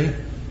every day?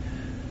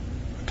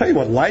 I'll tell you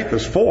what life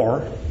is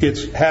for.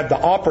 It's had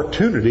the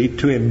opportunity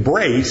to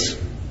embrace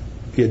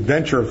the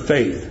adventure of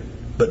faith.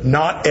 But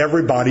not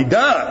everybody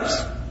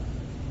does.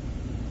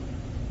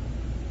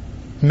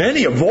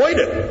 Many avoid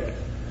it.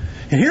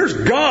 And here's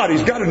God.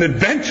 He's got an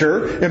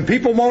adventure, and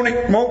people won't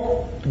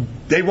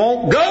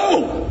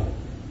go.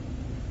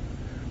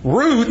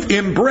 Ruth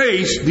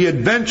embraced the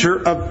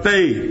adventure of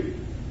faith.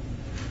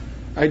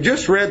 I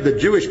just read the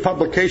Jewish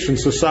Publication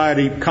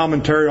Society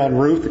commentary on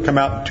Ruth that came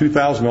out in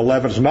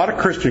 2011. It's not a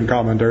Christian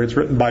commentary. It's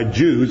written by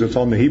Jews. It's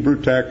on the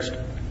Hebrew text.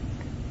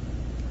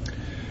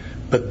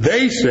 But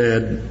they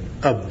said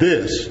of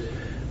this,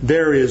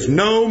 there is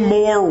no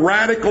more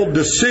radical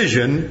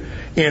decision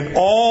in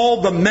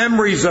all the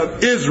memories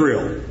of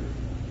Israel.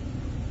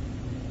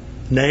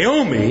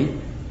 Naomi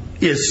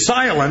is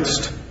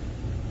silenced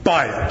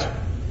by it.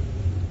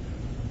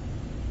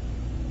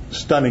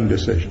 Stunning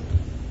decision.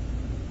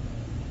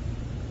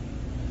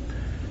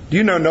 Do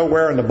you know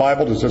nowhere in the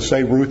Bible does it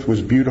say Ruth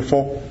was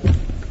beautiful?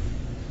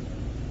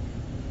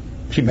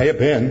 She may have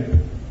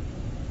been.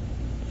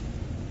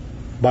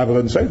 The Bible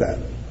doesn't say that.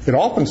 It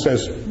often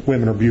says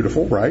women are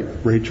beautiful, right?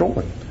 Rachel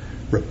and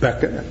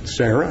Rebecca and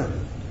Sarah.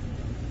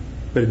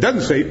 But it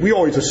doesn't say, we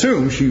always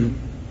assume she's a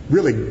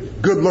really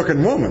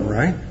good-looking woman,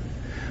 right?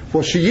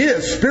 Well, she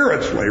is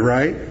spiritually,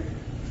 right?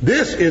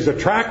 This is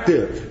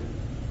attractive.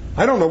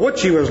 I don't know what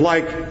she was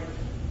like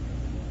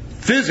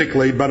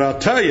physically, but I'll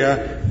tell you,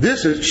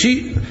 this is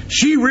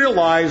she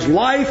realized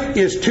life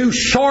is too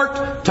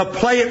short to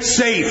play it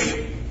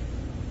safe.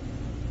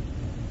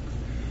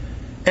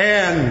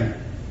 And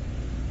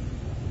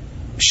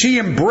she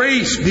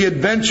embraced the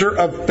adventure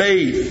of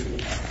faith.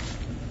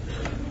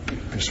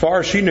 As far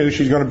as she knew,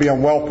 she's going to be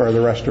on welfare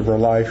the rest of her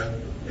life,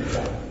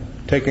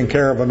 taking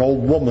care of an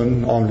old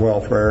woman on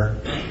welfare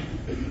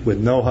with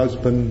no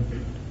husband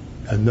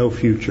and no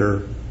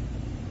future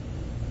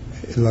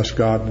unless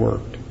God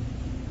worked.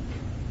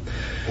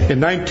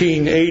 In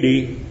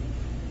 1980,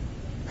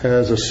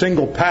 as a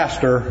single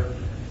pastor,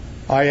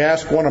 I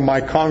asked one of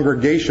my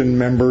congregation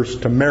members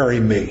to marry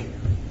me.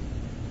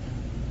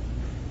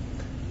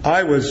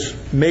 I was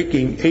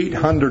making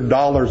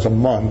 $800 a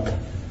month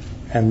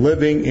and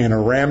living in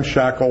a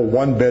ramshackle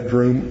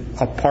one-bedroom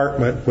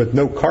apartment with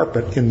no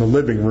carpet in the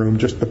living room,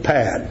 just the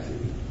pad.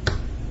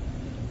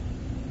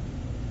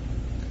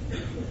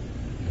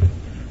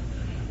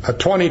 A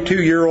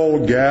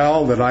 22-year-old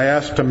gal that I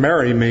asked to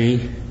marry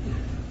me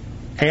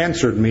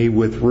answered me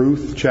with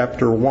Ruth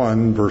chapter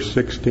 1, verse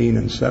 16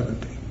 and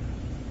 17.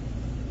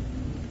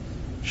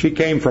 She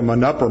came from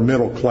an upper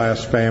middle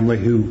class family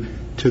who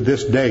to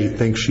this day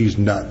thinks she's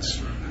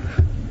nuts.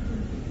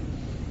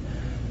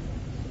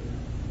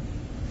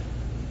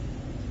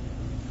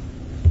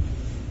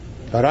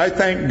 But I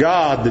thank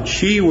God that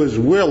she was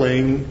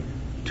willing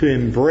to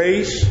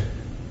embrace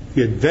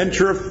the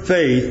adventure of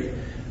faith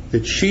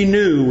that she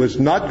knew was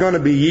not going to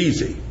be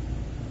easy.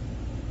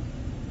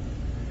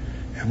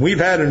 And we've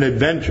had an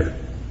adventure.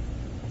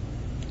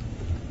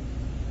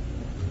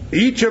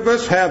 Each of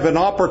us have an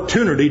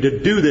opportunity to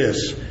do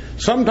this.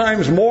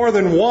 Sometimes more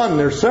than one.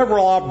 There's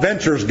several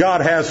adventures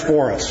God has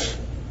for us.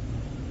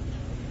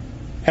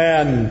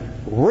 And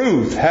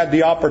Ruth had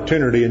the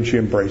opportunity and she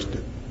embraced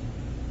it.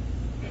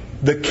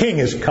 The king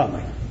is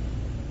coming.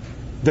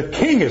 The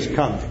king is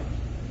coming.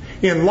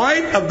 In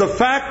light of the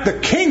fact the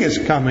king is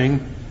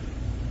coming,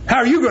 how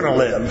are you going to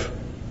live?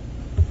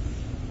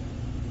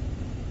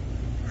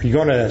 Are you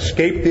going to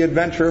escape the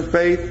adventure of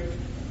faith?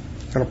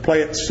 Going to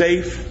play it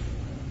safe?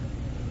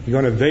 Are you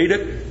going to evade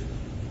it?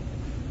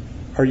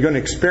 Are you going to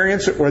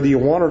experience it whether you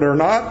want it or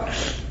not?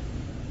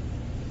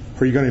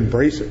 Or are you going to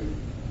embrace it?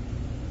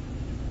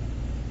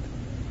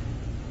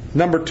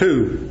 Number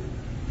 2.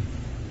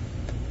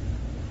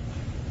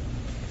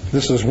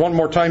 This is one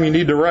more time you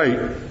need to write.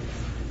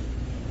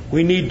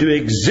 We need to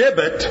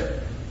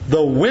exhibit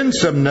the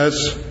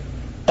winsomeness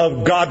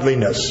of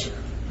godliness.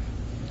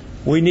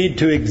 We need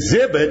to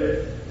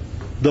exhibit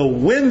the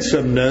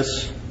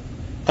winsomeness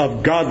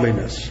of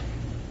godliness.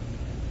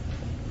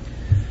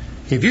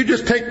 If you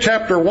just take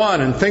chapter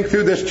 1 and think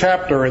through this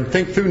chapter and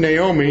think through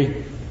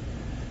Naomi,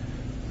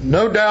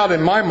 no doubt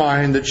in my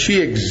mind that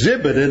she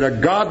exhibited a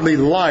godly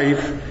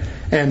life,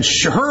 and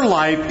her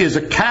life is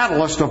a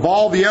catalyst of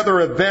all the other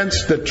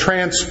events that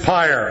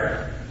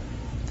transpire.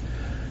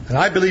 And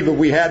I believe if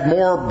we had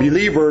more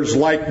believers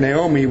like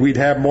Naomi, we'd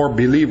have more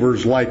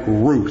believers like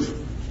Ruth.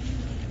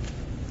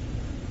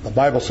 The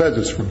Bible says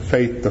it's from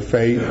faith to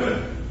faith.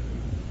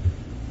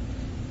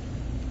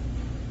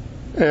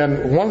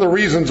 And one of the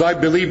reasons I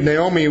believe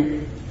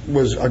Naomi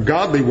was a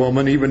godly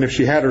woman, even if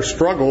she had her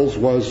struggles,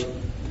 was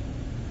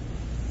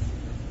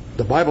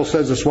the Bible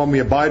says it's when we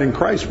abide in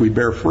Christ we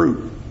bear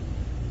fruit.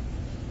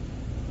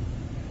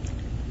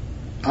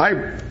 I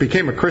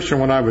became a Christian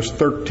when I was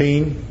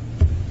 13.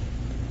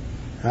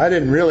 I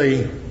didn't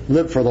really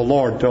live for the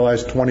Lord till I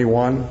was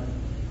 21.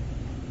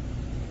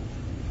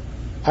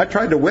 I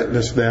tried to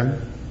witness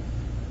them.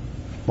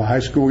 My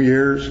high school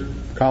years,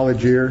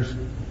 college years.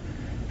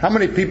 How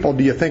many people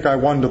do you think I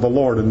won to the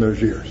Lord in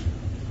those years?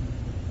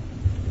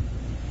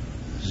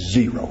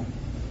 Zero.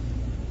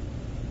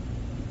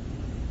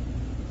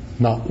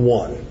 Not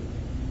one.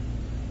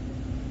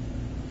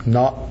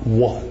 Not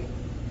one.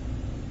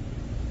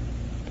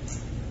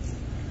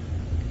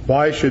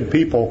 Why should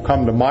people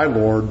come to my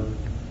Lord?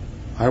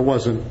 I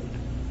wasn't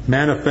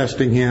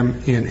manifesting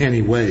Him in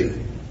any way.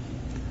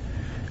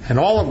 And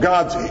all of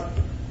God's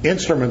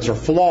instruments are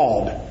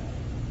flawed,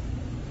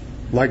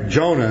 like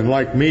Jonah and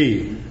like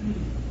me.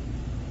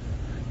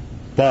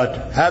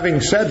 But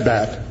having said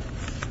that,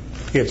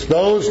 it's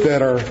those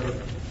that are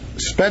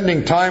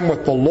spending time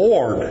with the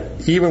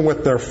Lord, even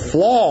with their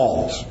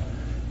flaws,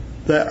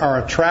 that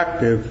are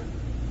attractive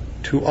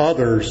to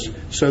others,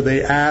 so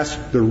they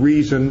ask the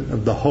reason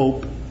of the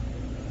hope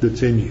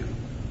that's in you.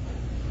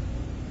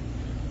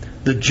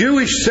 The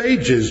Jewish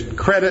sages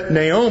credit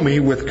Naomi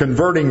with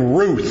converting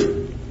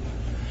Ruth,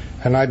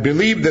 and I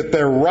believe that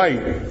they're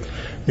right.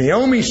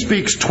 Naomi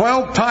speaks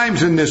 12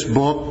 times in this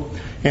book,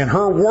 and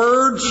her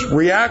words,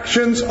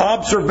 reactions,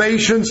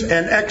 observations,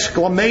 and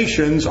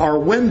exclamations are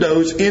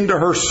windows into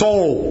her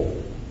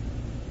soul.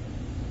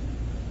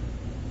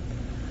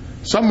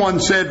 Someone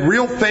said,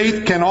 real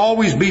faith can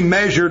always be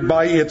measured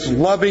by its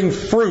loving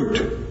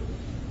fruit.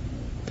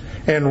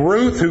 And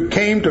Ruth, who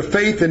came to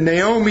faith in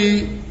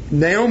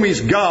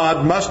Naomi's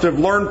God, must have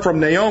learned from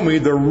Naomi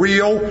the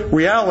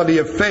reality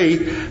of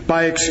faith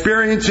by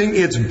experiencing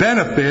its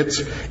benefits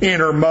in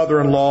her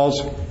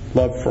mother-in-law's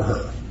love for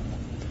her.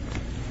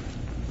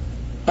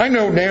 I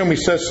know Naomi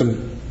says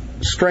some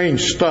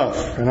strange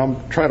stuff, and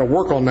I'm trying to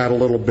work on that a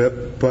little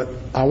bit, but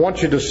I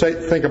want you to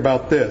think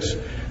about this.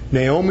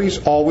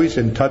 Naomi's always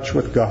in touch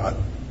with God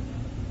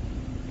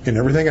in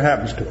everything that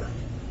happens to her.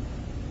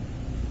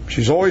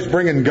 She's always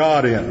bringing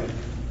God in.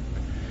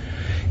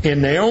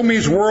 In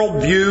Naomi's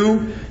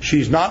worldview,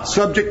 she's not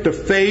subject to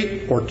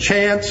fate or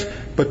chance,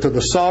 but to the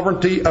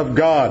sovereignty of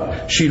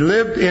God. She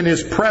lived in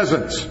His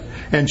presence,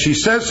 and she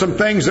says some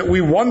things that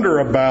we wonder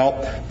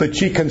about, but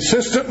she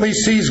consistently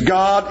sees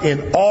God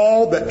in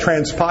all that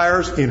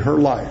transpires in her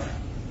life.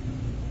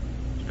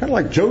 It's kind of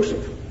like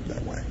Joseph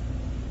that way.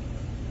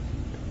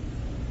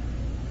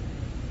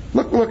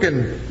 Look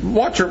and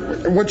watch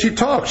her. When she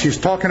talks, she's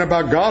talking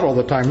about God all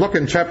the time. Look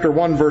in chapter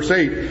 1, verse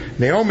 8.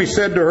 Naomi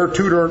said to her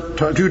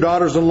two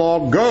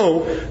daughters-in-law,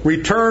 go,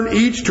 return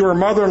each to her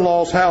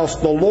mother-in-law's house.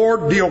 The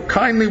Lord deal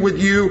kindly with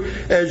you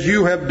as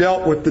you have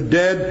dealt with the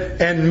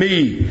dead and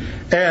me.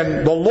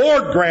 And the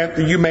Lord grant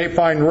that you may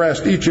find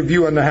rest, each of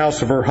you in the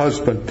house of her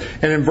husband.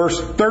 And in verse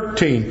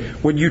 13,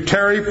 would you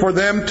tarry for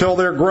them till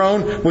they're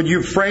grown? Would you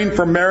refrain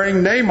from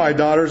marrying? Nay, my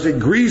daughters, it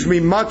grieves me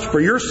much for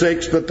your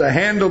sakes that the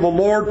hand of the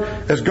Lord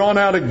has gone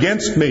out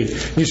against me.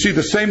 You see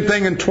the same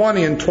thing in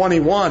 20 and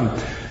 21.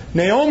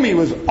 Naomi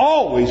was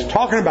always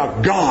talking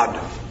about God.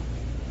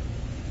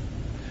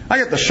 I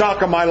got the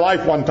shock of my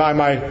life one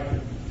time. I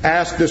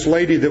asked this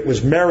lady that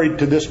was married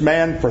to this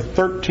man for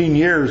 13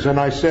 years, and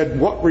I said,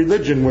 what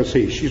religion was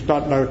he? She's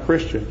not a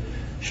Christian.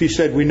 She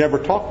said, we never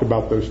talked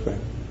about those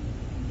things.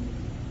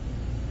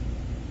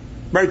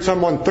 Married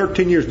someone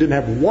 13 years, didn't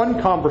have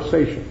one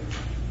conversation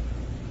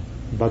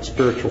about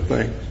spiritual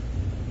things.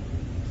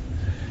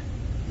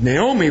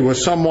 Naomi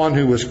was someone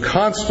who was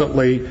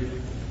constantly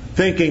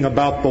thinking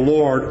about the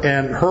Lord,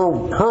 and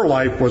her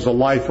life was a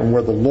life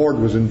where the Lord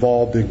was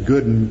involved in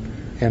good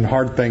and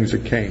hard things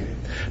that came.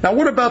 Now,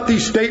 what about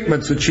these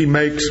statements that she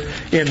makes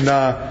in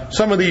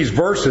some of these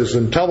verses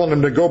and telling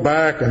them to go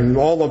back and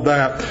all of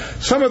that?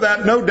 Some of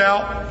that, no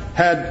doubt,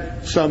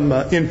 had some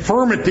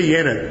infirmity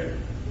in it.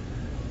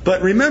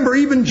 But remember,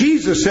 even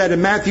Jesus said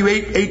in Matthew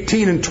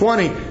 8:18 and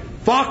 20,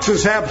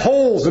 foxes have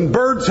holes and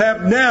birds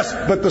have nests,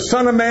 but the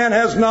Son of Man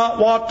has not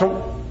what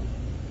to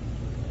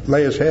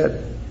lay His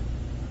head.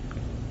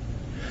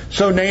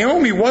 So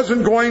Naomi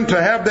wasn't going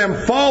to have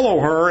them follow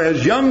her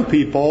as young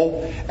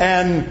people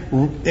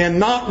and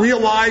not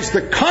realize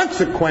the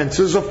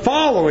consequences of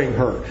following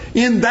her.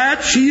 In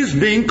that, she is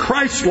being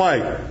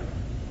Christ-like.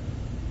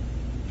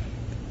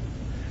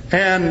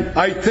 And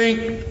I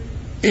think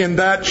in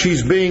that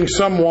she's being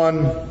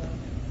someone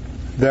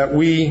that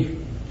we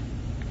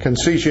can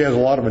see she has a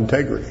lot of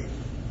integrity.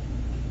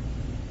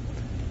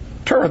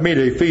 Turn with me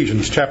to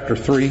Ephesians chapter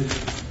 3.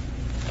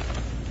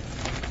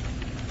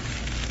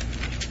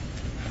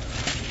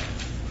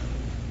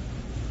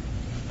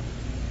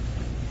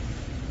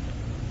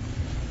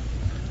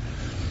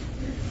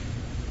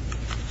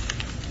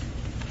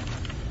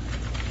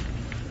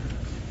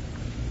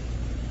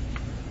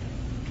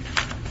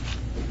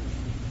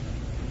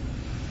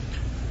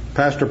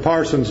 Pastor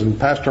Parsons and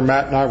Pastor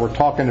Matt and I were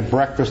talking at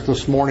breakfast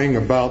this morning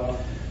about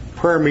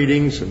prayer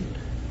meetings and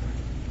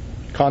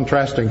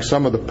contrasting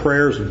some of the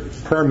prayers and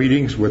prayer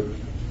meetings with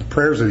the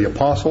prayers of the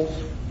apostles.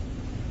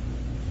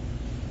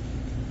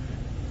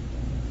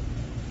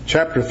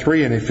 Chapter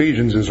 3 in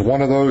Ephesians is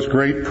one of those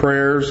great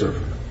prayers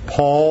of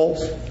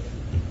Paul's.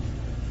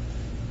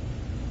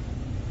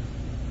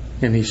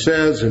 And he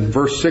says in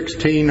verse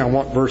 16,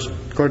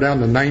 go down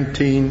to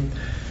 19.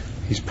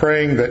 He's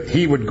praying that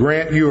He would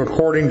grant you,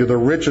 according to the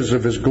riches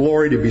of His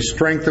glory, to be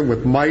strengthened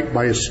with might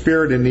by His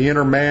Spirit in the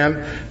inner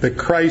man, that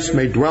Christ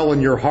may dwell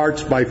in your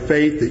hearts by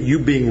faith, that you,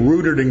 being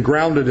rooted and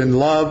grounded in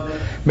love,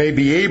 may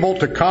be able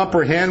to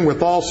comprehend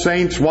with all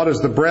saints what is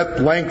the breadth,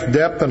 length,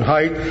 depth, and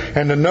height,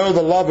 and to know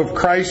the love of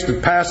Christ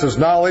that passes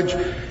knowledge,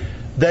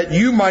 that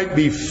you might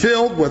be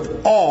filled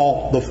with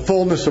all the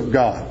fullness of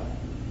God.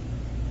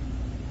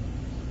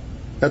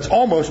 That's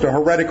almost a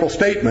heretical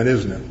statement,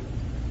 isn't it?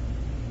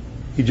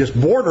 He just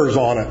borders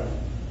on it.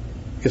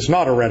 It's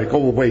not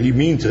heretical the way he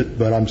means it,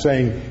 but I'm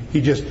saying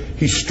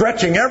he's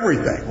stretching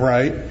everything,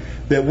 right?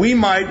 That we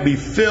might be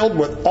filled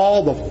with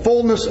all the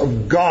fullness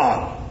of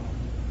God.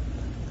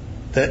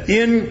 That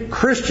in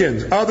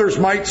Christians others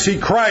might see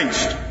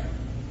Christ.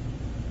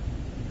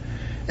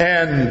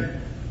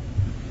 And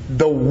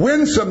the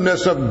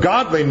winsomeness of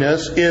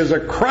godliness is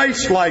a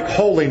Christ-like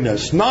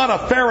holiness, not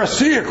a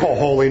Pharisaical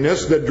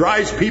holiness that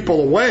drives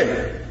people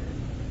away.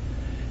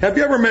 Have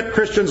you ever met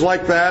Christians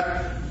like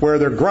that, where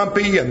they're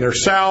grumpy and they're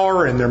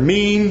sour and they're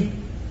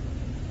mean,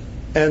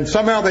 and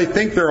somehow they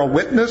think they're a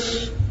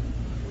witness,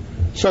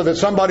 so that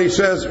somebody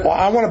says, "Well,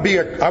 I want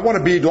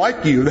to be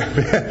like you.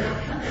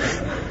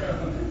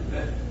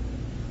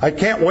 I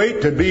can't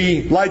wait to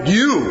be like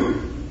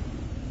you.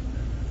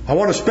 I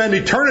want to spend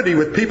eternity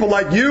with people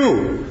like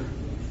you."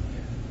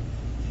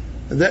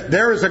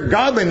 There is a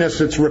godliness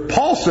that's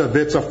repulsive.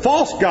 It's a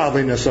false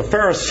godliness, a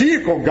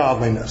Pharisaical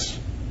godliness.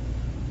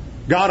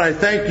 God, I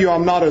thank you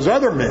I'm not as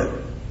other men.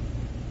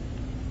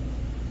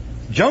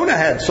 Jonah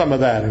had some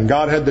of that, and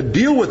God had to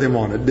deal with him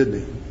on it, didn't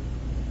He?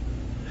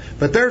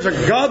 But there's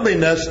a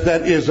godliness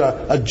that is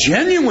a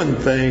genuine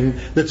thing,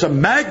 that's a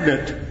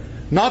magnet,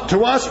 not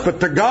to us, but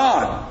to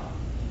God.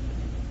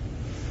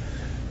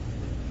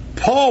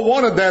 Paul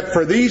wanted that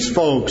for these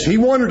folks. He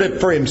wanted it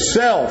for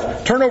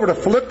himself. Turn over to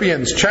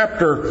Philippians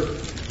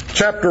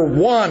chapter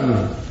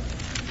 1.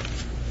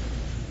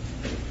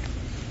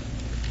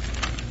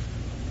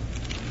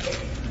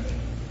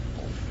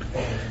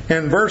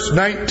 And verse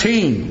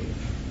 19.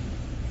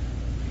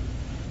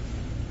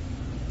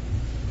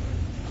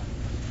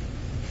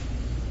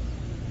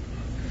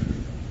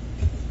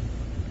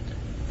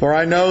 For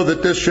I know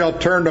that this shall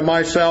turn to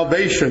my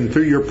salvation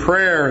through your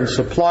prayer and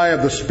supply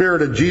of the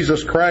Spirit of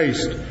Jesus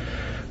Christ,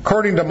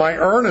 according to my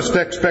earnest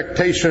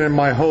expectation and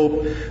my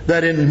hope,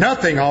 that in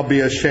nothing I'll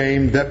be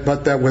ashamed,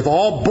 but that with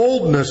all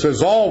boldness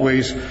as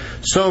always,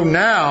 so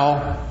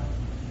now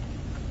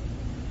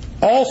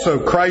also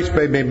Christ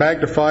may be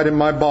magnified in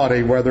my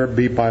body, whether it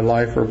be by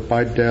life or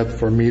by death.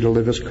 For me to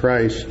live as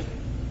Christ,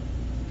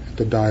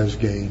 to die as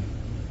gain.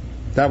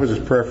 That was his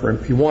prayer for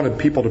him. He wanted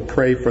people to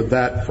pray for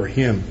that for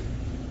him,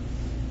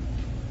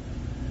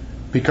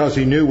 because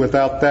he knew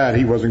without that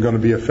he wasn't going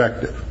to be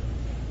effective.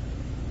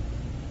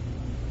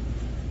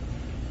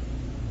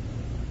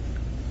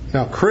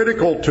 Now,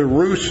 critical to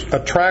Ruth's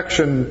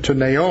attraction to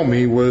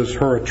Naomi was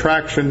her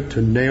attraction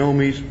to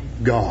Naomi's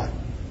God.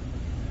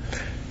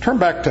 Turn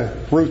back to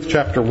Ruth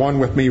chapter 1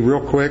 with me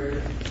real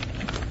quick.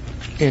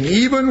 And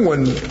even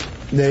when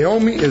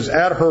Naomi is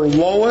at her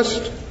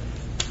lowest,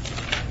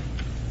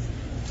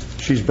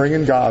 she's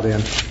bringing God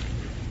in.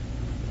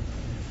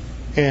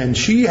 And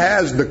she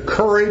has the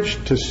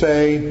courage to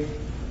say,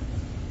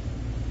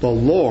 the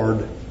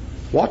Lord,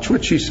 watch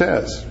what she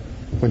says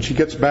when she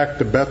gets back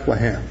to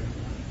Bethlehem.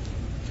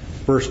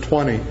 Verse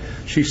 20,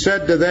 she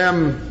said to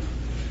them,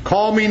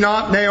 call me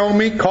not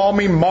Naomi, call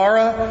me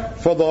Mara,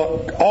 for the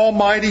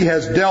Almighty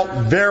has dealt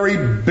very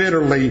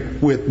bitterly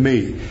with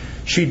me.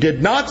 She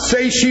did not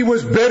say she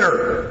was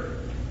bitter.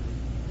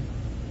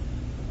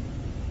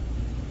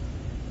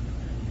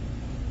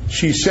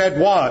 She said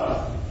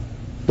what?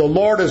 The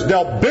Lord has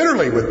dealt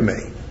bitterly with me.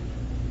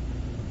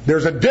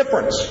 There's a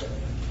difference.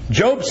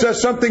 Job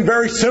says something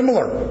very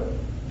similar.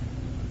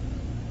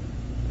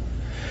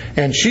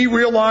 And she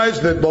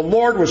realized that the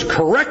Lord was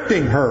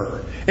correcting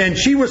her. And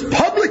she was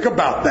public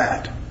about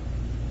that.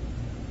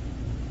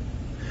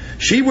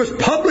 She was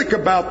public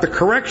about the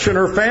correction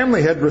her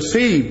family had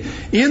received.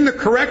 In the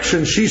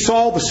correction, she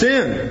saw the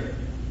sin.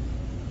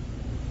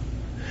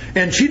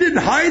 And she didn't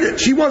hide it.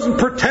 She wasn't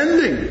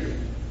pretending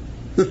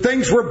that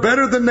things were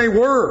better than they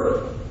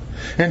were.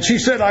 And she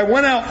said, I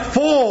went out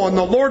full and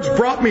the Lord's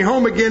brought me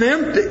home again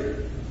empty.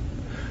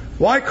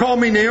 Why call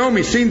me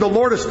Naomi, seeing the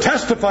Lord has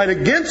testified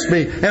against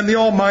me and the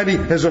Almighty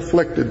has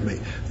afflicted me?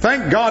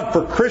 Thank God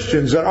for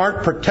Christians that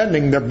aren't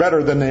pretending they're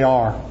better than they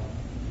are,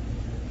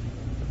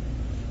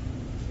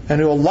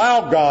 and who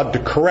allow God to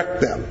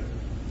correct them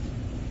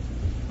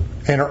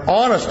and are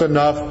honest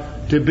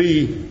enough to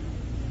be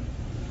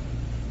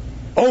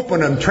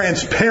open and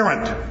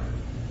transparent.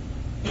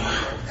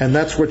 And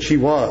that's what she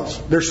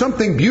was. There's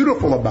something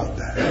beautiful about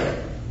that.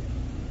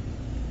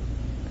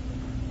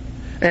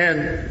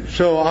 And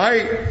so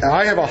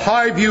I have a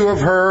high view of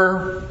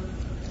her,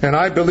 and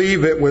I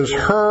believe it was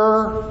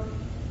her,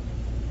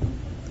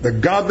 the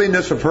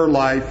godliness of her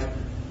life,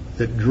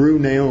 that drew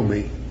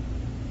Naomi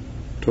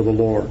to the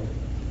Lord.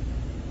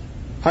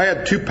 I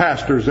had two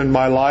pastors in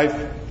my life.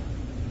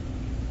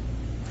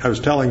 I was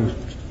telling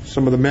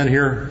some of the men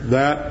here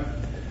that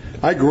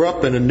I grew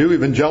up in a New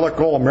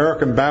Evangelical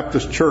American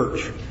Baptist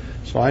church,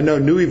 so I know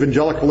New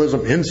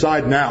Evangelicalism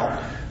inside and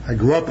out. I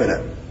grew up in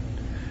it.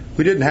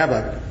 We didn't have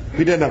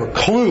a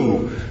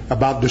clue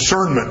about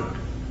discernment.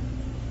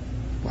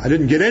 I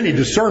didn't get any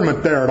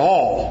discernment there at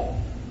all.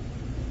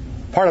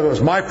 Part of it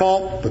was my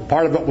fault, but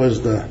part of it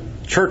was the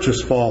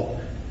church's fault.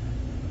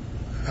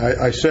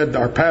 I said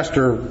our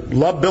pastor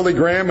loved Billy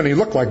Graham and he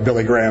looked like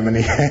Billy Graham and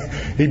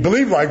he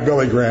believed like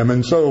Billy Graham,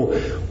 and so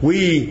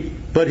he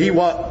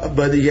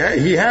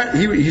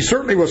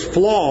certainly was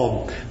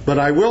flawed. But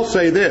I will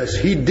say this: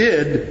 he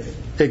did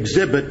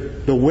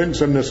exhibit the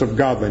winsomeness of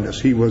godliness.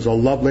 He was a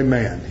lovely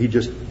man. He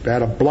just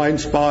had a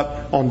blind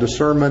spot on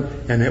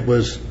discernment, and it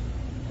was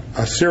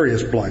a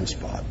serious blind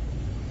spot,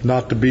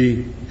 not to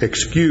be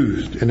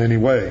excused in any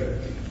way.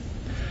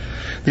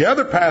 The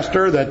other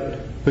pastor that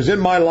was in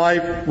my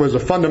life was a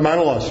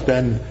fundamentalist,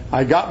 and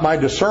I got my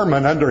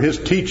discernment under his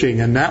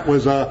teaching, and that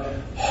was a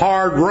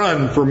hard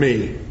run for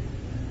me.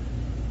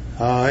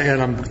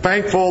 And I'm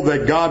thankful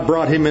that God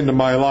brought him into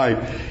my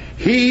life.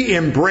 He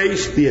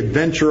embraced the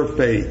adventure of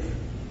faith.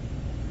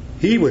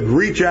 He would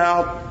reach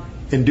out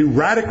and do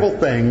radical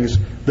things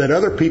that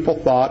other people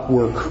thought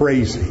were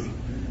crazy.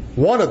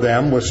 One of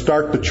them was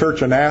start the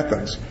church in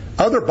Athens.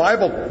 Other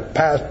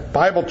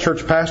Bible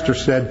church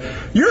pastors said,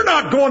 "You're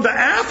not going to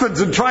Athens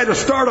and try to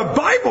start a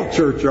Bible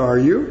church, are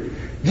you?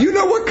 Do you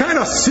know what kind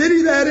of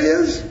city that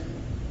is?"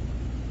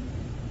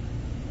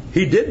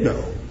 He did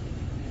know.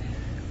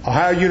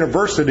 Ohio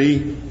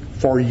University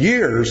for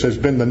years has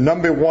been the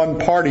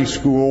 #1 party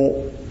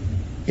school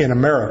in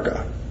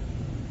America.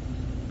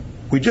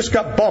 We just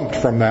got bumped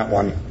from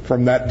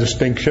that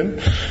distinction.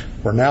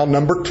 We're now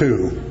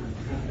 #2.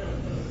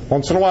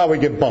 Once in a while we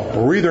get bumped.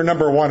 We're either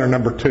 #1 or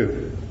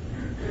 #2.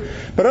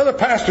 But other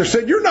pastors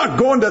said, "You're not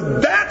going to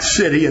that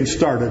city and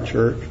start a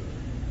church."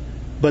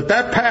 But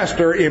that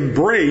pastor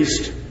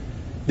embraced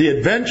the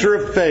adventure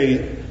of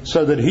faith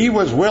so that he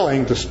was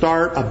willing to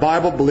start a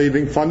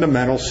Bible-believing,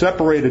 fundamental,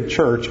 separated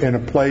church in a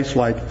place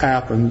like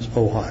Athens,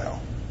 Ohio,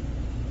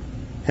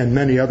 and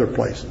many other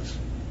places.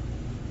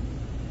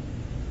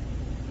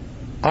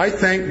 I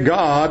thank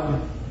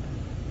God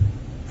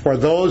for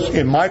those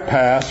in my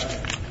past.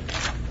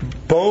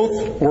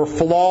 Both were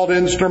flawed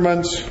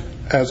instruments,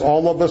 as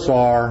all of us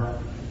are.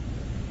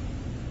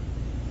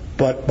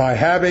 But by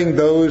having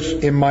those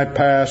in my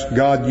past,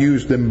 God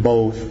used them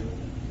both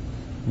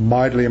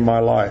mightily in my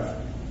life.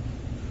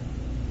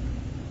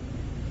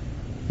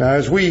 Now,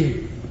 as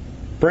we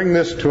bring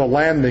this to a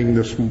landing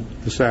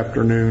this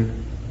afternoon,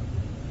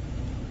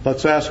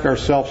 let's ask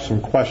ourselves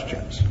some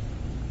questions.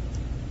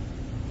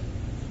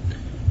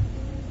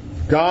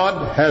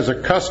 God has a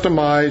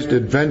customized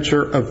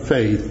adventure of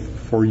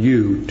faith for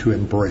you to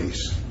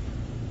embrace.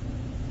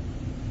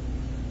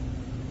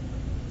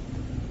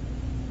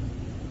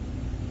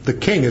 The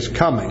King is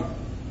coming.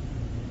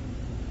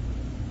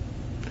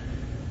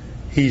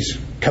 He's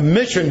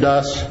commissioned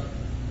us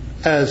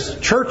as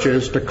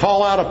churches to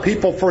call out a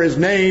people for His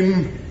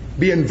name,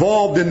 be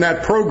involved in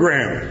that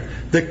program.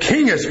 The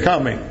King is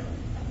coming.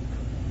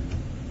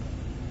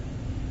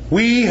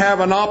 We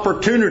have an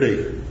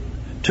opportunity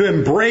to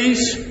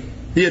embrace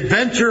the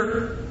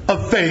adventure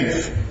of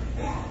faith.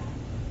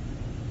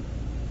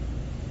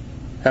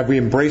 Have we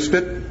embraced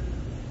it?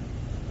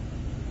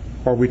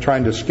 Or are we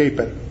trying to escape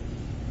it?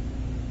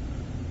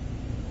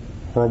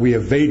 Or are we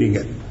evading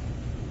it?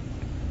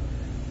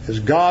 Is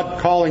God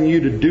calling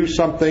you to do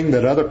something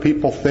that other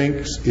people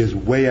think is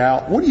way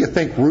out? What do you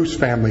think Ruth's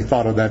family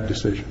thought of that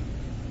decision?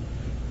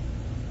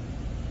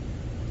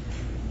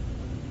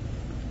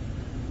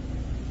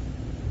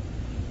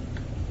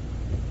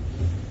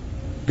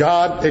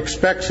 God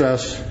expects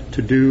us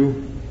to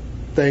do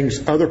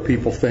things other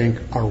people think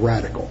are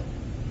radical.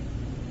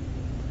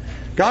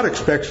 God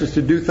expects us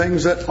to do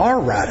things that are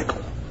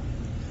radical.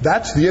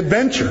 That's the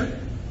adventure.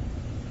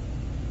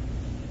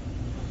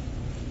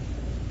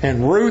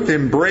 And Ruth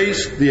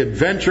embraced the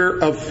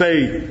adventure of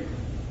faith.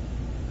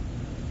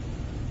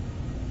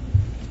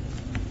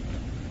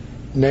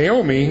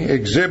 Naomi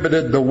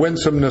exhibited the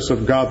winsomeness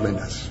of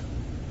godliness.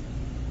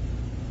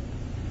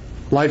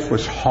 Life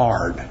was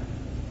hard.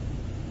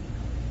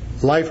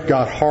 Life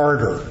got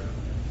harder.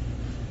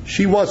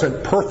 She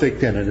wasn't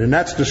perfect in it, and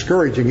that's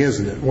discouraging,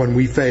 isn't it, when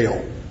we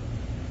fail?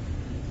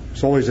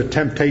 There's always a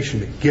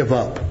temptation to give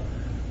up.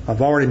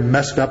 I've already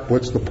messed up,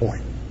 what's the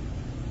point?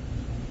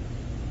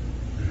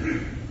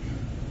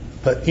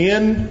 But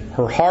in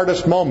her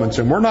hardest moments,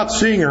 and we're not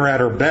seeing her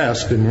at her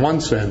best in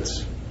one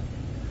sense,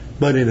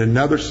 but in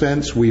another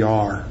sense we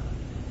are.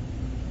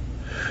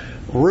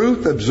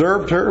 Ruth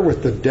observed her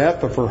with the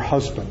death of her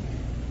husband,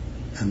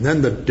 and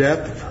then the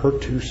death of her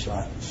 2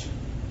 sons.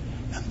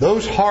 And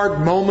those hard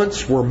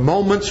moments were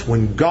moments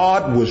when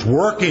God was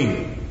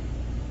working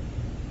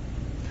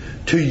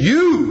to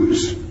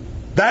use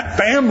that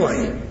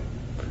family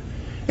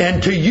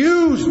and to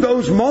use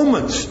those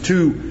moments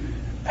to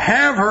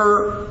have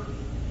her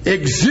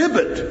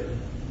exhibit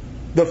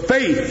the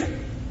faith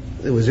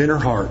that was in her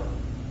heart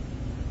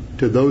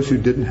to those who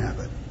didn't have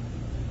it.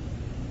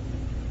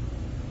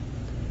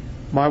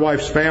 My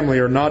wife's family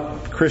are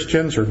not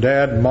Christians. Her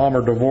dad and mom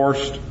are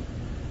divorced.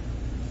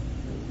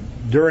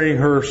 During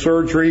her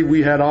surgery,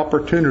 we had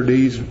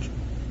opportunities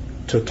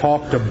to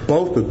talk to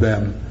both of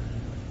them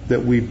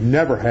that we've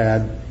never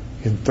had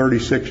in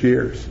 36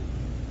 years.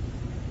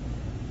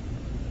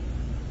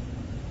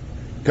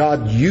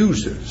 God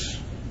uses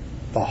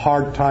the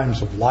hard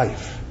times of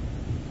life.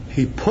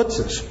 He puts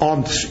us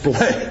on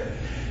display.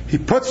 He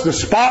puts the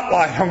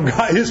spotlight on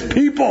His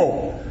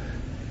people.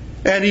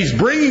 And He's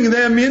bringing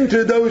them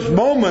into those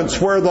moments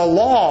where the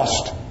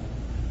lost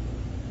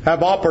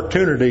have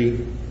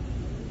opportunity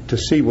to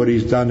see what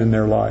He's done in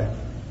their life,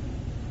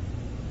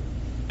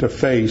 to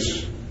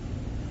face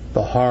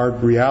the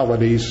hard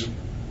realities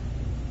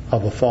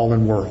of a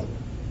fallen world.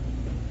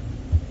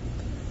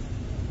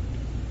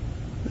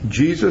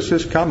 Jesus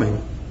is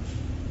coming.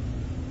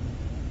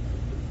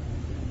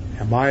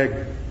 Am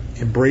I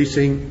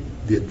embracing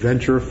the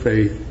adventure of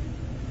faith?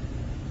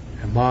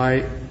 Am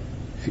I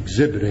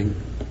exhibiting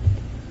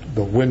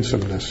the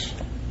winsomeness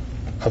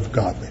of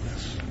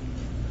godliness?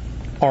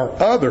 Are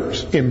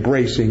others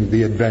embracing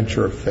the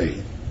adventure of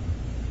faith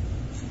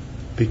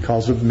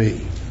because of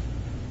me?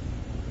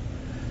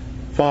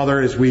 Father,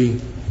 as we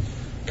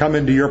come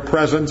into your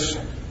presence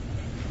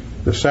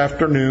this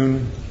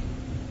afternoon,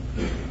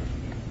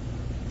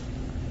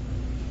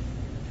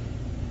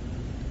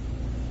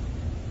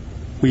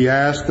 we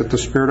ask that the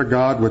Spirit of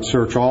God would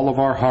search all of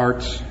our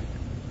hearts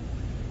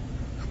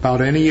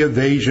about any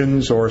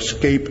evasions or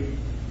escape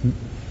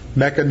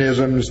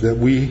mechanisms that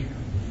we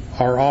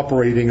are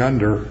operating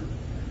under.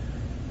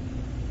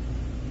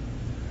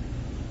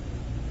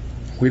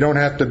 We don't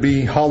have to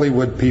be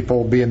Hollywood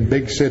people, be in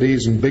big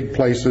cities and big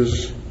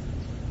places.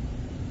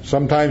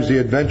 Sometimes the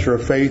adventure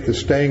of faith is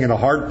staying in a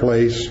hard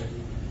place,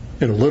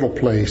 in a little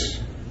place,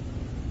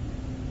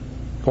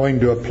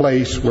 going to a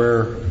place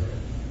where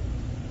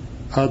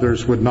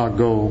others would not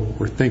go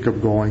or think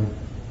of going.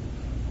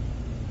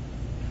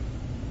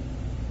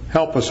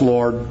 Help us,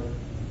 Lord,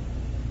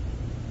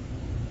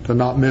 to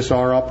not miss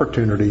our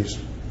opportunities.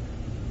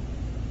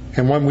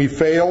 And when we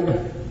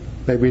failed,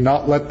 may we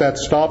not let that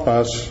stop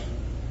us,